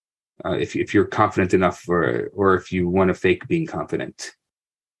if you're confident enough, or if you want to fake being confident.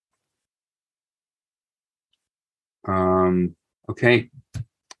 Okay.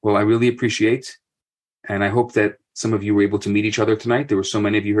 Well, I really appreciate, and I hope that some of you were able to meet each other tonight. There were so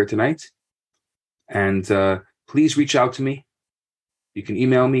many of you here tonight. And please reach out to me. You can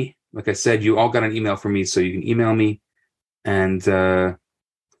email me. Like I said, you all got an email from me, so you can email me. And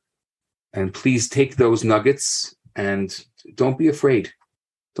please take those nuggets and don't be afraid.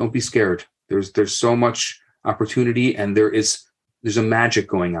 Don't be scared. There's so much opportunity, and there's a magic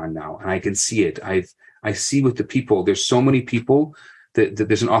going on now, and I can see it. I see with the people. There's so many people that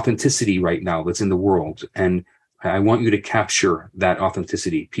there's an authenticity right now that's in the world, and I want you to capture that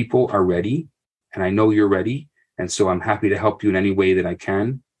authenticity. People are ready, and I know you're ready, and so I'm happy to help you in any way that I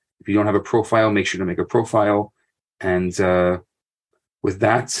can. If you don't have a profile, make sure to make a profile. And with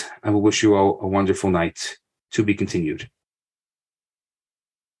that, I will wish you all a wonderful night. To be continued.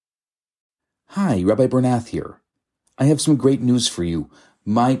 Hi, Rabbi Bernath here. I have some great news for you.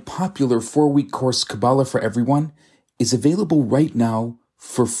 My popular 4-week course, Kabbalah for Everyone, is available right now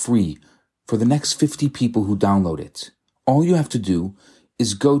for free for the next 50 people who download it. All you have to do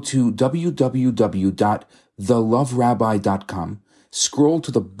is go to www.theloverabbi.com, scroll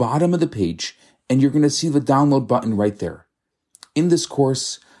to the bottom of the page, and you're going to see the download button right there. In this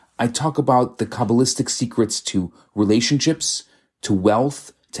course, I talk about the Kabbalistic secrets to relationships, to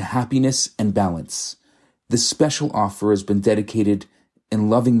wealth, to happiness, and balance. This special offer has been dedicated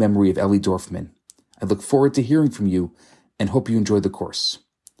in loving memory of Ellie Dorfman. I look forward to hearing from you and hope you enjoy the course.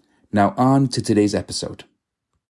 Now on to today's episode.